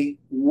globally,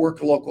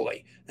 work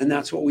locally. And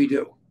that's what we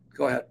do.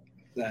 Go ahead.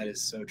 That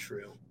is so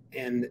true.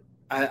 And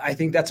I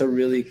think that's a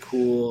really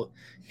cool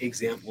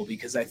example,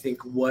 because I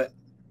think what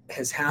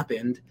has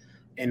happened,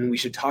 and we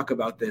should talk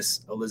about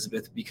this,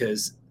 Elizabeth,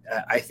 because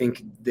I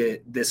think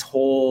that this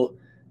whole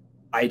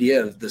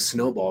idea of the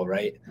snowball,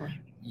 right?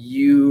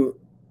 You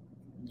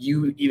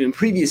even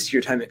previous to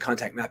your time at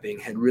Contact Mapping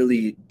had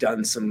really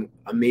done some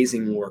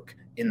amazing work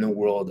in the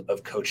world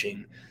of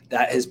coaching.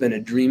 That has been a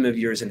dream of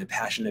yours and a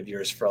passion of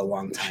yours for a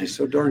long time. She's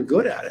so darn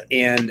good at it.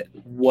 And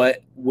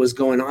what was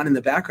going on in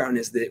the background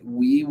is that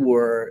we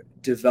were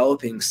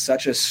developing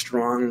such a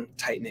strong,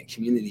 tight-knit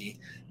community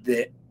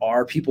that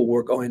our people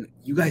were going,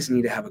 you guys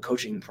need to have a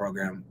coaching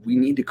program. We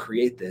need to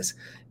create this.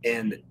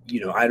 And,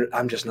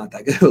 I'm just not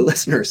that good of a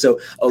listener. So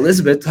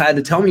Elizabeth had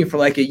to tell me for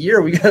like a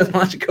year, we got to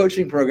launch a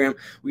coaching program.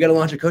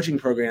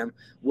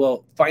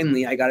 Well,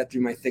 finally, I got it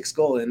through my thick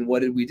skull. And what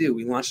did we do?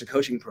 We launched a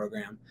coaching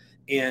program.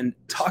 And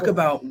talk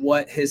about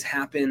what has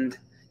happened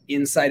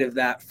inside of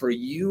that for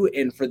you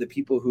and for the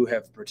people who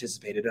have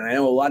participated. And I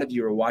know a lot of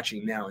you are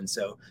watching now, and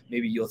so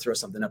maybe you'll throw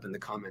something up in the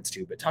comments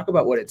too. But talk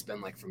about what it's been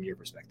like from your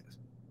perspective.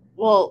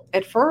 Well,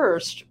 at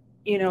first,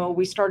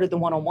 we started the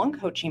one-on-one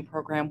coaching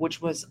program,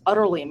 which was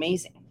utterly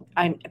amazing.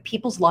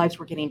 People's lives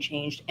were getting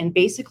changed. And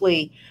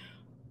basically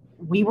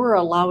we were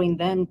allowing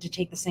them to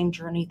take the same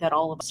journey that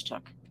all of us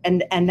took.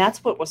 And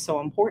that's what was so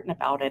important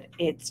about it.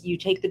 It's you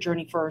take the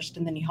journey first,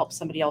 and then you help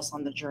somebody else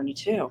on the journey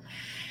too.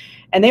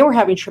 And they were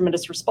having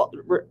tremendous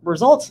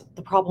results.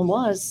 The problem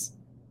was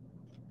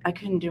I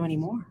couldn't do any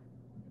more.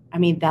 I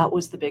mean, that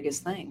was the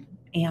biggest thing.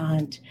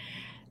 And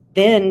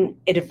then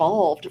it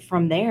evolved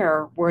from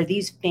there, where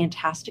these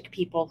fantastic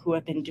people who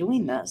have been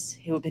doing this,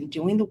 who have been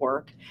doing the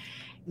work,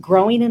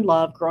 growing in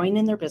love, growing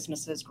in their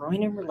businesses,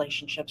 growing in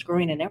relationships,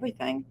 growing in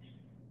everything,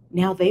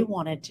 now they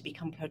wanted to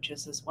become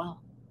coaches as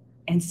well.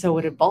 And so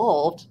it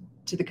evolved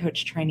to the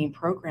coach training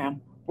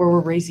program, where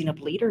we're raising up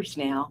leaders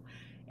now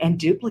and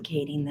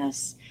duplicating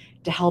this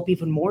to help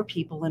even more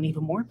people and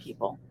even more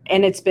people.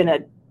 And it's been a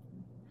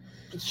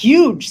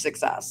huge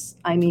success.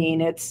 I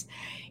mean, it's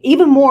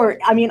even more.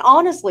 I mean,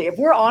 honestly, if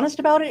we're honest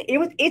about it,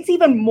 it's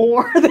even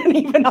more than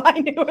even I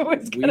knew it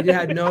was gonna We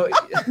had no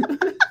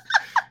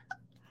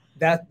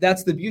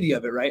that's the beauty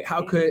of it, right?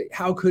 How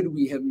could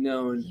we have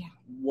known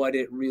what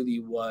it really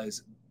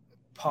was,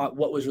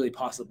 what was really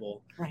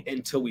possible, right,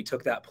 until we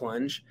took that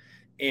plunge?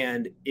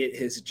 And it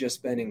has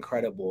just been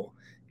incredible.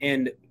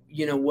 And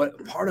you know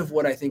what, part of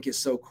what I think is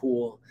so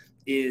cool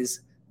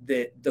is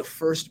that the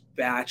first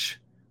batch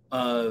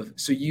of,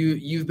 so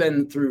you've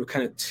been through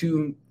kind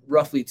of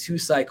roughly two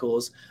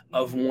cycles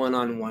of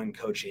one-on-one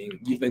coaching.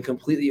 You've been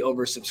completely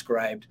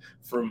oversubscribed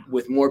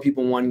with more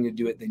people wanting to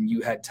do it than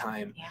you had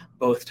time,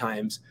 both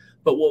times.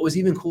 But what was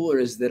even cooler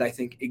is that I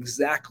think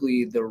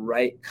exactly the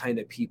right kind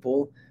of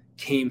people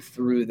came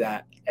through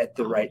that at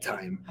the right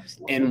time.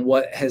 Absolutely.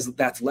 And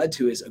that's led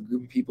to is a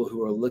group of people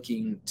who are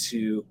looking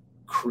to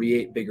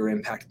create bigger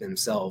impact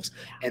themselves.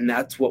 And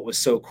that's what was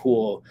so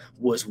cool,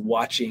 was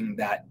watching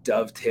that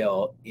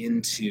dovetail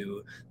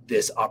into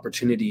this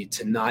opportunity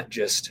to not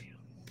just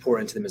pour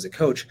into them as a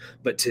coach,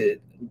 but to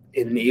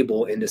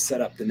enable and to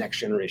set up the next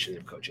generation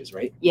of coaches,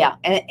 right? Yeah.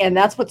 And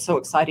that's what's so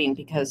exciting,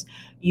 because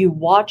you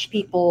watch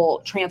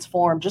people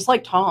transform, just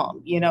like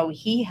Tom. You know,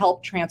 he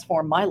helped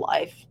transform my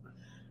life.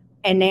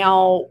 And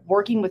now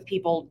working with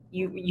people,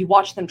 you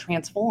watch them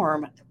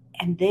transform,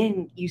 and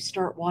then you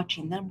start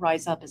watching them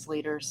rise up as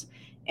leaders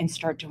and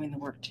start doing the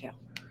work too,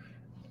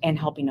 and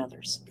helping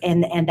others.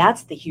 And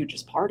that's the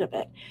hugest part of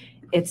it.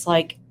 It's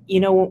like,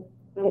 you know,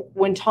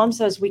 when Tom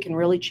says we can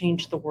really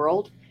change the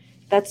world,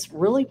 that's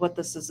really what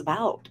this is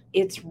about.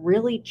 It's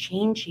really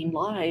changing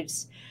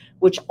lives,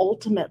 which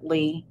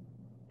ultimately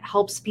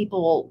helps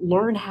people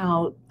learn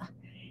how,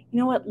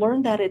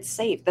 learn that it's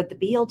safe, that the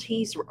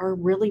BLTs are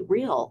really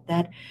real,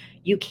 that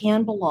you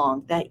can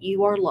belong, that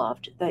you are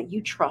loved, that you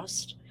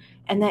trust,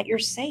 and that you're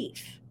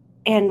safe.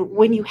 And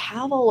when you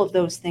have all of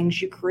those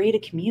things, you create a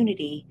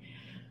community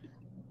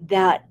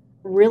that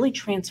really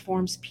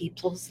transforms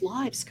people's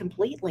lives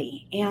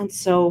completely. And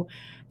so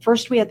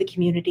first we had the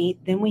community,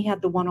 then we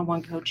had the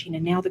one-on-one coaching,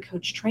 and now the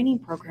coach training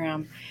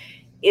program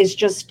is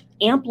just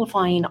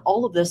amplifying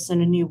all of this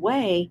in a new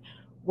way,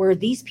 where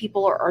these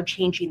people are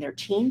changing their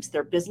teams,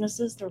 their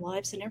businesses, their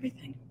lives, and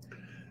everything.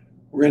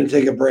 We're going to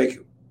take a break.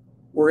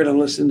 We're going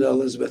to listen to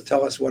Elizabeth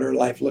tell us what her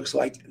life looks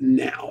like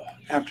now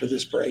after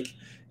this break.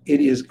 It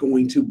is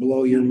going to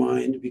blow your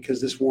mind, because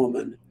this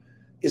woman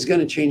is going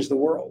to change the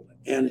world,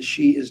 and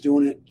she is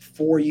doing it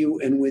for you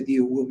and with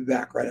you. We'll be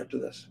back right after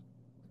this.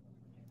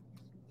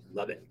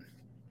 Love it.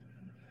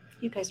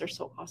 You guys are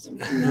so awesome.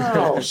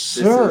 No,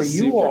 sir,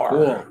 you are.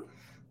 Cool.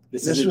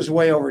 This was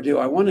way overdue.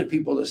 I wanted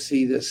people to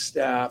see this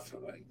staff's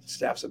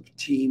a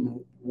team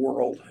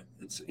world.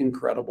 It's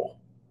incredible.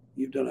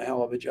 You've done a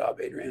hell of a job,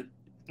 Adrian.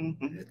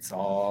 Mm-hmm. It's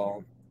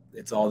all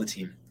the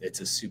team.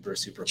 It's a super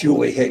cool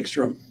Julie team.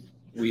 Hagstrom.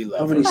 We love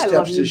How many her.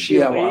 steps does she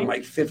have Julie. on?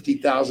 Like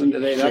 50,000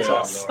 today? That's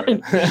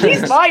awesome.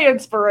 She's my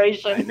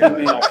inspiration.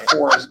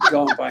 Forrest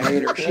Gump. I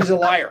hate her. She's a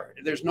liar.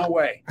 There's no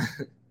way.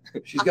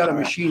 She's got a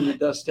machine that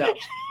does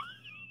steps.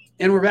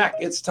 And we're back.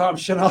 It's Tom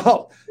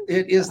Chanel.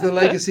 It is the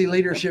Legacy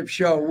Leadership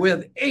Show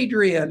with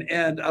Adrian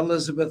and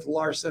Elizabeth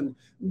Larson,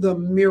 the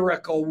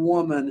miracle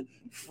woman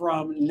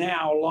from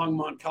now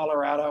Longmont,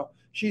 Colorado.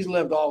 She's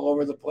lived all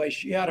over the place.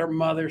 She had her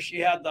mother. She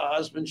had the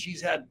husband.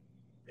 She's had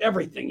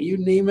everything. You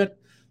name it.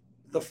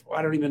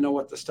 I don't even know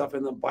what the stuff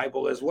in the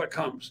Bible is. What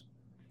comes?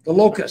 The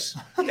locusts.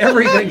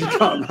 Everything's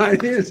come. I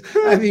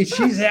mean,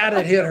 she's had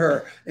it hit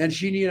her, and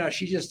she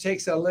just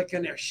takes a lick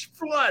in there. She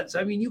floods.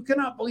 I mean, you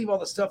cannot believe all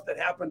the stuff that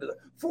happened to the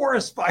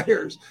forest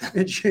fires,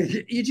 and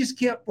you just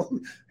can't.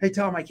 Hey,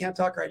 Tom, I can't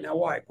talk right now.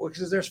 Why? Well,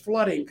 because there's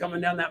flooding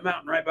coming down that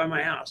mountain right by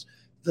my house.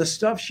 The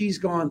stuff she's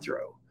gone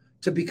through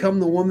to become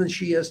the woman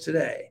she is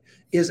today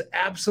is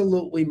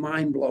absolutely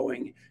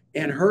mind-blowing.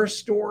 And her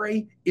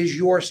story is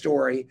your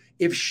story.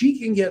 If she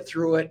can get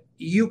through it,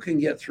 you can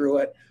get through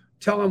it.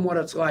 Tell them what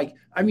it's like.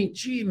 I mean,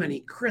 gee, many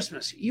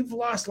Christmas. You've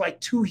lost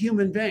like 2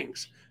 human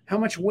beings. How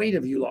much weight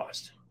have you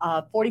lost?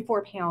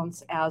 44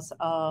 pounds as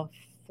of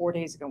 4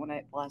 days ago when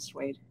I last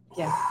weighed.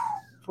 Yeah,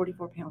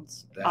 44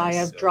 pounds. I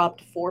have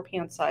dropped 4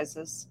 pant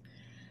sizes.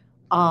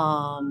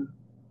 I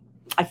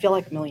feel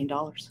like $1 million.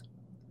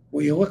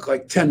 Well, you look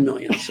like 10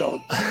 million. So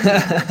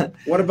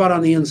what about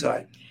on the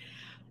inside?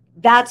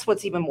 That's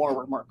what's even more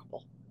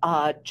remarkable.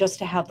 just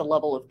to have the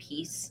level of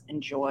peace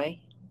and joy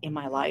in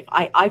my life.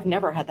 I've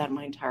never had that in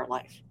my entire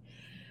life.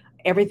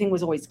 Everything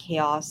was always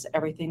chaos.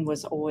 Everything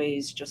was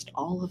always just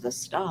all of this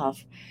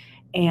stuff.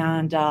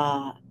 And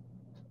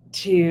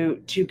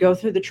to go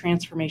through the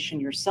transformation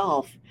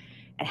yourself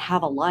and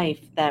have a life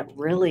that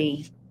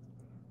really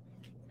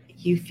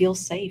you feel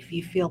safe,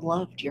 you feel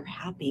loved, you're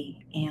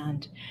happy.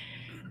 And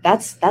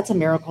that's a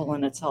miracle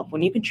in itself.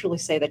 When you can truly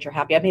say that you're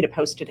happy. I made a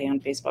post today on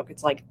Facebook.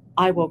 It's like,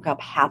 I woke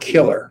up happy.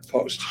 Killer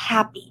post.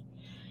 Happy.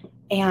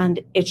 And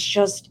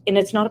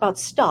it's not about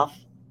stuff.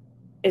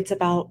 It's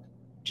about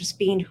just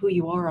being who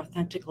you are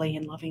authentically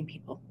and loving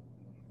people.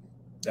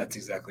 That's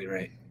exactly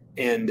right.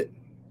 And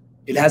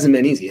it hasn't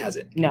been easy, has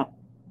it? No.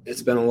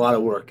 It's been a lot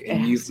of work,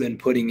 and you've been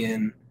putting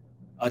in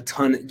a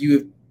ton.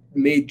 You've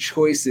made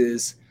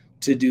choices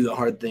to do the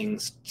hard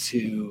things,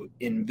 to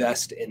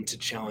invest and to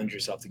challenge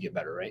yourself to get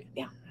better, right?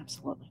 Yeah,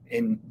 absolutely.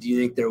 And do you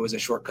think there was a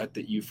shortcut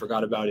that you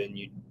forgot about and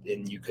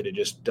you could have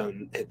just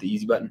hit the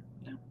easy button?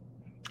 No.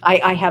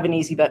 I have an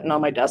easy button on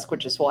my desk,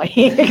 which is why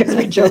because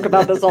we joke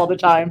about this all the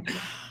time.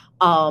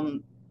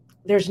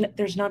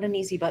 There's not an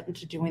easy button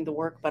to doing the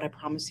work, but I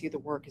promise you the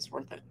work is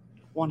worth it,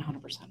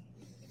 100%.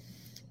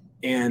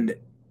 And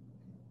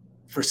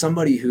for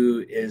somebody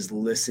who is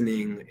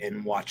listening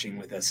and watching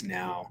with us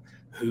now,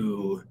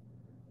 who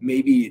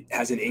maybe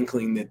has an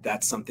inkling that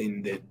that's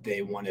something that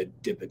they want to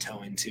dip a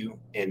toe into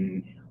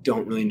and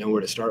don't really know where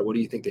to start, what do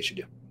you think they should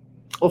do?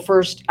 Well,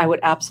 first, I would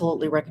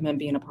absolutely recommend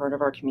being a part of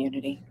our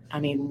community.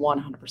 I mean,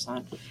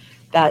 100%.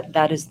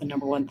 That is the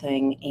number one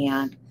thing.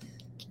 And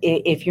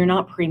if you're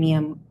not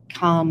premium,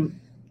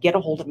 come get a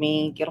hold of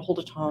me, get a hold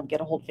of Tom,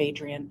 get a hold of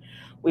Adrian.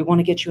 We want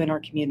to get you in our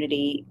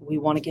community. We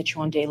want to get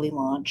you on daily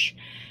launch,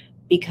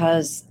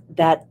 because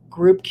that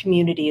group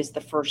community is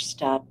the first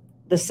step.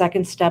 The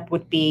second step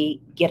would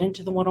be get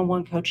into the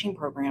one-on-one coaching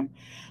program.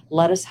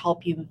 Let us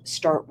help you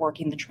start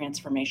working the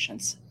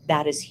transformations.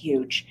 That is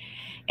huge.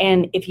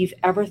 And if you've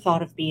ever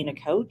thought of being a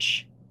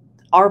coach,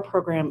 our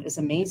program is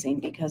amazing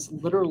because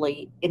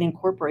literally it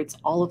incorporates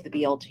all of the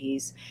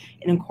BLTs.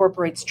 It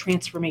incorporates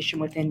transformation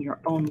within your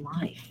own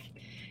life.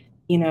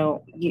 You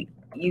know, you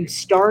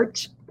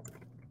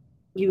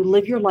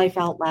live your life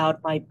out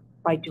loud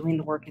by doing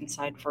the work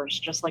inside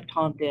first, just like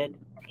Tom did,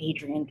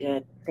 Adrian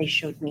did. They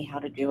showed me how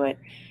to do it.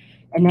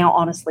 And now,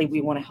 honestly, we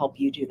want to help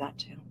you do that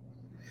too.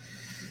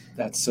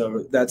 That's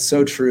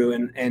so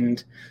true.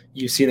 And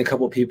you've seen a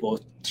couple of people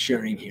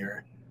sharing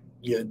here,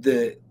 you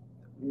know,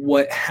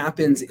 what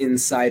happens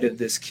inside of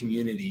this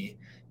community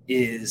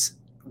is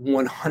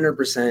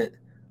 100%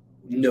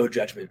 no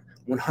judgment,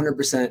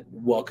 100%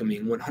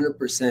 welcoming,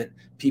 100%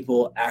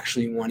 people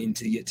actually wanting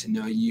to get to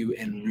know you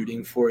and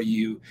rooting for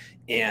you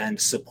and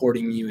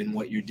supporting you in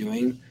what you're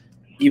doing,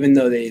 even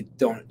though they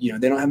don't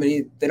have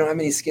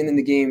any skin in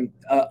the game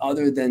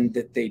other than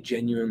that they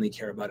genuinely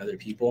care about other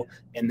people,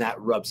 and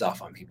that rubs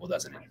off on people,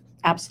 doesn't it?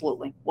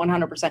 Absolutely,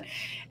 100%.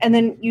 And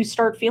then you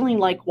start feeling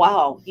like,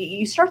 wow,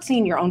 you start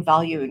seeing your own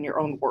value and your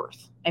own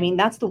worth. I mean,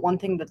 that's the one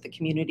thing that the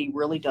community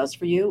really does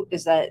for you,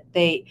 is that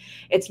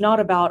it's not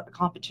about a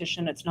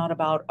competition. It's not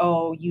about,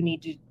 oh, you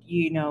need to,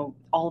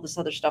 all this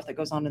other stuff that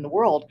goes on in the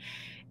world.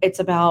 It's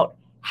about,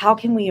 how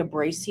can we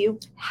embrace you?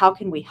 How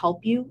can we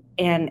help you?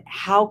 And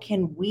how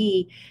can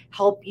we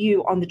help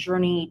you on the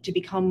journey to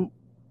become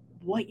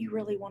what you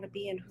really want to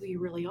be and who you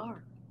really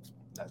are?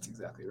 That's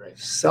exactly right.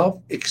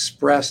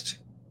 Self-expressed,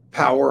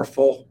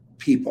 powerful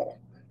people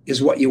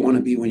is what you want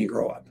to be when you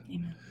grow up.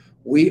 Amen.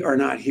 We are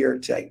not here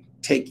to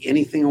take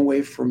anything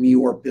away from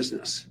your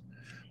business.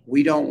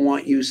 We don't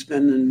want you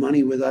spending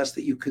money with us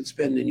that you could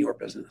spend in your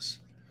business.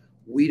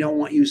 We don't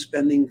want you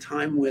spending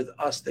time with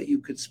us that you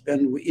could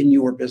spend in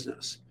your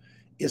business.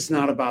 It's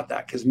not about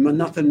that, because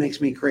nothing makes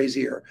me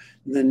crazier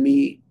than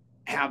me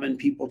having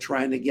people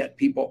trying to get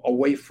people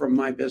away from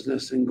my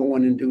business and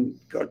going and doing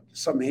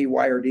some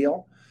haywire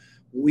deal.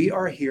 We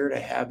are here to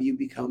have you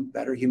become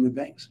better human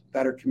beings,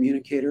 better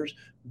communicators,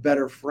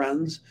 better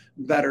friends,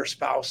 better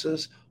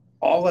spouses,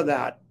 all of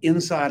that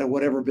inside of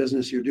whatever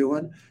business you're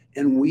doing.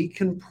 And we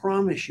can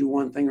promise you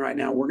one thing right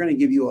now. We're going to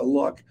give you a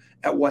look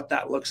at what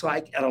that looks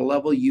like at a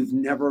level you've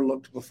never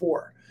looked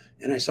before.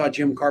 And I saw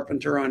Jim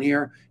Carpenter on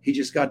here. He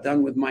just got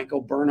done with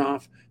Michael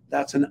Burnoff.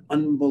 That's an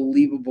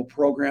unbelievable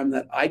program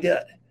that I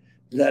did,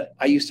 that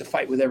I used to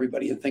fight with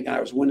everybody and think I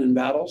was winning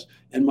battles.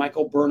 And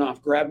Michael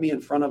Burnoff grabbed me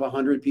in front of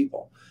 100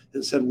 people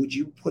and said, would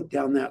you put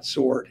down that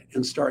sword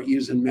and start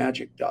using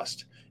magic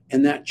dust?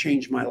 And that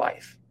changed my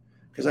life.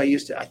 Because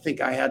I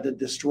think I had to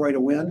destroy to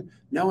win.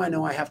 Now I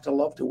know I have to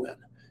love to win.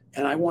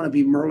 And I want to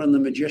be Merlin the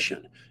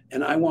magician.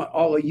 And I want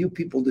all of you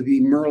people to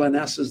be Merlin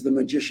S. the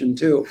magician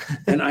too.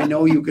 And I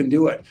know you can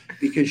do it,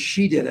 because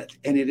she did it.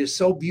 And it is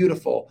so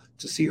beautiful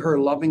to see her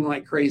loving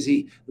like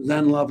crazy,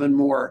 then loving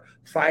more,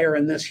 fire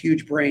in this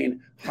huge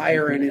brain,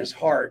 fire in his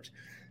heart,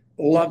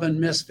 loving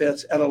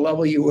misfits at a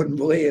level you wouldn't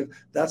believe.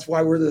 That's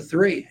why we're the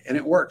three, and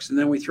it works. And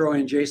then we throw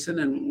in Jason,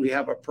 and we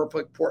have a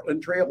perfect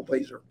Portland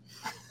trailblazer.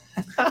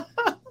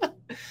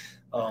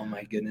 Oh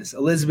my goodness.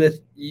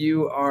 Elizabeth,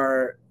 you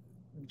are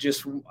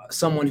just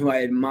someone who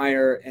I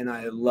admire and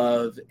I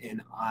love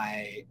and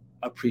I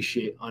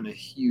appreciate on a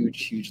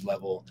huge, huge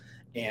level.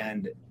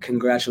 And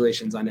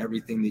congratulations on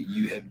everything that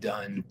you have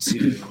done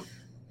to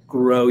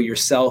grow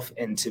yourself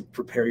and to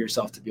prepare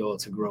yourself to be able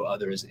to grow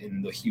others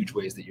in the huge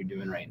ways that you're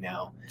doing right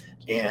now.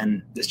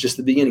 And it's just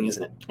the beginning,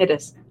 isn't it? It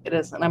is. It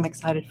is. And I'm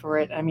excited for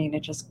it. I mean,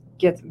 it just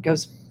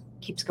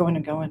keeps going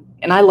and going.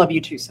 And I love you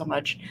two so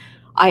much.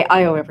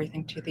 I owe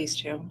everything to these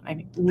two. I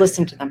mean,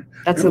 listen to them.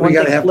 That's the one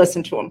thing.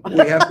 Listen to them.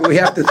 we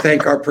have to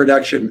thank our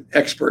production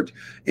expert,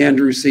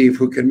 Andrew Sieve,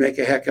 who can make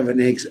a heck of an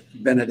eggs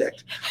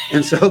Benedict.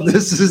 And so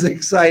this is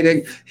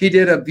exciting. He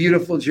did a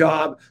beautiful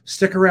job.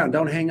 Stick around.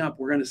 Don't hang up.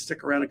 We're going to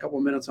stick around a couple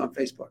of minutes on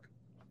Facebook.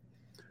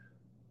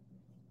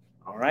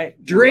 All right.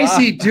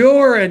 Tracy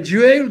Dewar and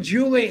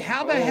Julie.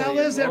 How the hell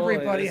is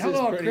everybody?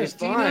 Hello,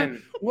 Christina.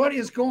 Fun. What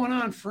is going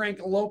on, Frank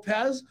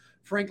Lopez?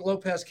 Frank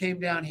Lopez came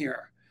down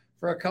here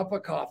for a cup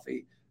of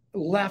coffee,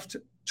 left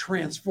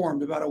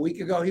transformed about a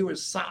week ago. He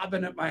was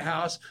sobbing at my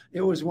house.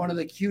 It was one of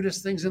the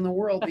cutest things in the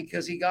world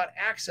because he got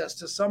access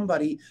to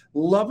somebody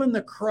loving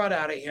the crud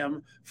out of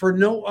him for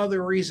no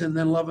other reason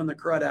than loving the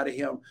crud out of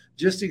him.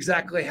 Just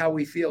exactly how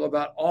we feel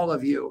about all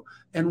of you.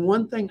 And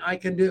one thing I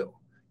can do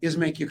is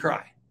make you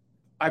cry.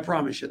 I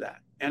promise you that.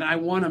 And I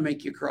want to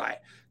make you cry,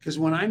 because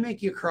when I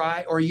make you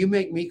cry or you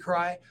make me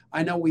cry,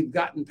 I know we've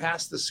gotten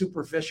past the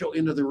superficial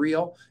into the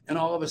real. And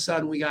all of a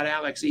sudden we got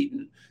Alex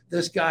Eaton.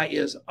 This guy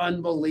is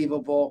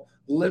unbelievable,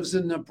 lives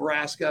in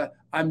Nebraska.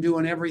 I'm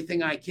doing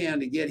everything I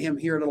can to get him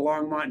here to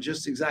Longmont,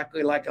 just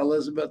exactly like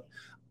Elizabeth.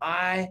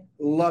 I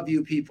love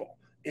you people.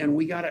 And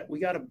we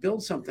gotta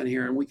build something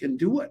here, and we can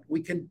do it.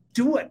 We can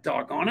do it,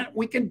 doggone it.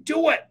 We can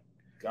do it.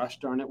 Gosh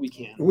darn it, we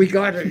can. We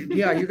got it.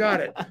 Yeah, you got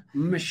it.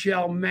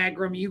 Michelle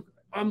Magram, you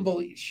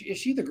unbelievable. Is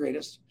she the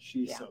greatest?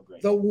 She's so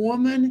great. The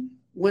woman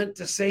went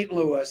to St.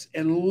 Louis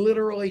and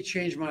literally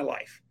changed my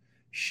life.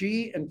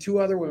 She and two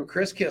other women,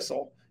 Chris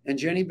Kissel and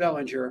Jenny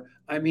Bellinger.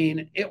 I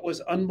mean, it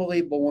was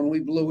unbelievable when we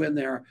blew in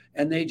there,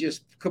 and they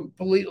just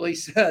completely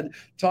said,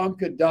 Tom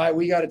could die.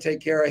 We got to take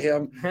care of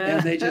him.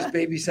 And they just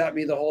babysat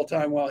me the whole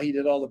time while he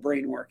did all the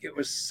brain work. It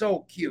was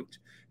so cute.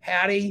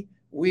 Hattie,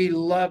 we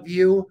love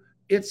you.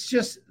 It's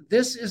just,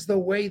 this is the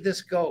way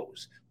this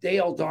goes.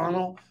 Dale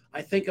Donnell.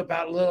 I think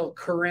about little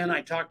Corinne.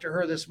 I talked to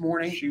her this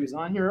morning. She was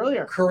on here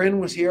earlier. Corinne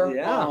was here.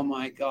 Yeah. Oh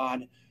my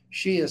God.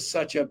 She is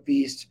such a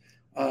beast.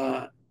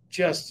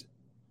 Just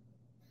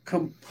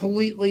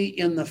completely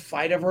in the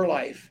fight of her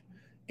life.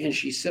 And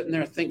she's sitting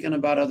there thinking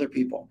about other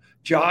people.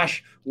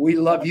 Josh, we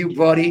love you,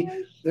 buddy.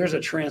 There's a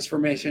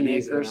transformation.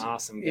 He's acres. An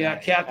awesome guy. Yeah.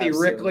 Kathy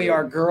Absolutely. Rickley,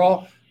 our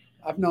girl.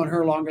 I've known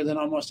her longer than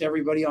almost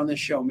everybody on this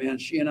show, man.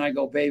 She and I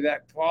go way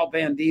back. Paul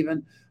Van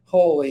Dieven.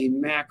 Holy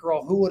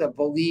mackerel. Who would have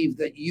believed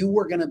that you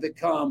were going to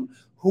become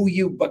who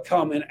you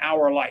become in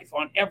our life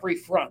on every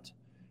front?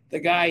 The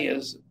guy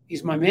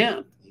he's my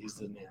man. He's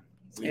the man.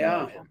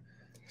 Yeah.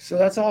 So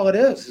that's all it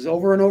is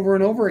over and over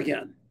and over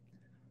again.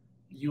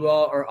 You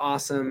all are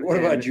awesome. What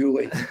about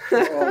Julie?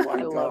 Oh my I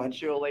God. love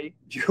Julie.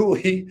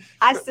 Julie.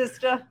 Hi,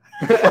 sister.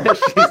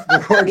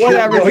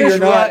 Whatever.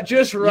 No,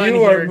 just run you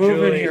here, are moving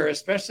Julie. here,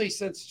 especially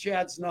since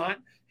Chad's not.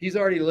 He's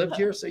already lived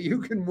here, so you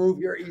can move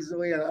here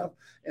easily enough.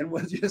 And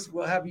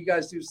we'll have you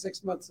guys do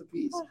 6 months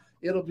apiece.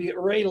 It'll be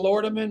Ray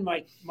Lordeman,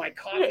 my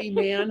coffee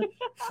man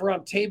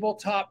from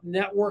Tabletop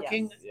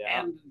Networking, Yes.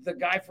 Yeah. and the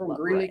guy from Love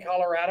Greeley, Ray.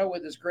 Colorado,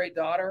 with his great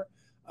daughter.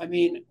 I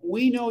mean,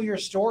 we know your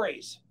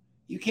stories.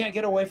 You can't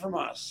get away from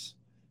us.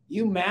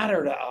 You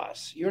matter to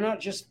us. You're not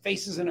just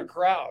faces in a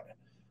crowd.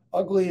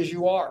 Ugly as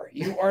you are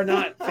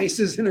not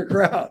faces in a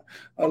crowd.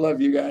 I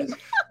love you guys.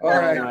 All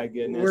right. My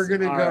goodness. We're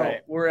going to All go. right.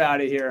 We're out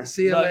of here.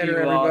 See you Love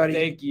later, you all. everybody.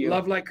 Thank you.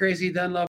 Love like crazy, then love.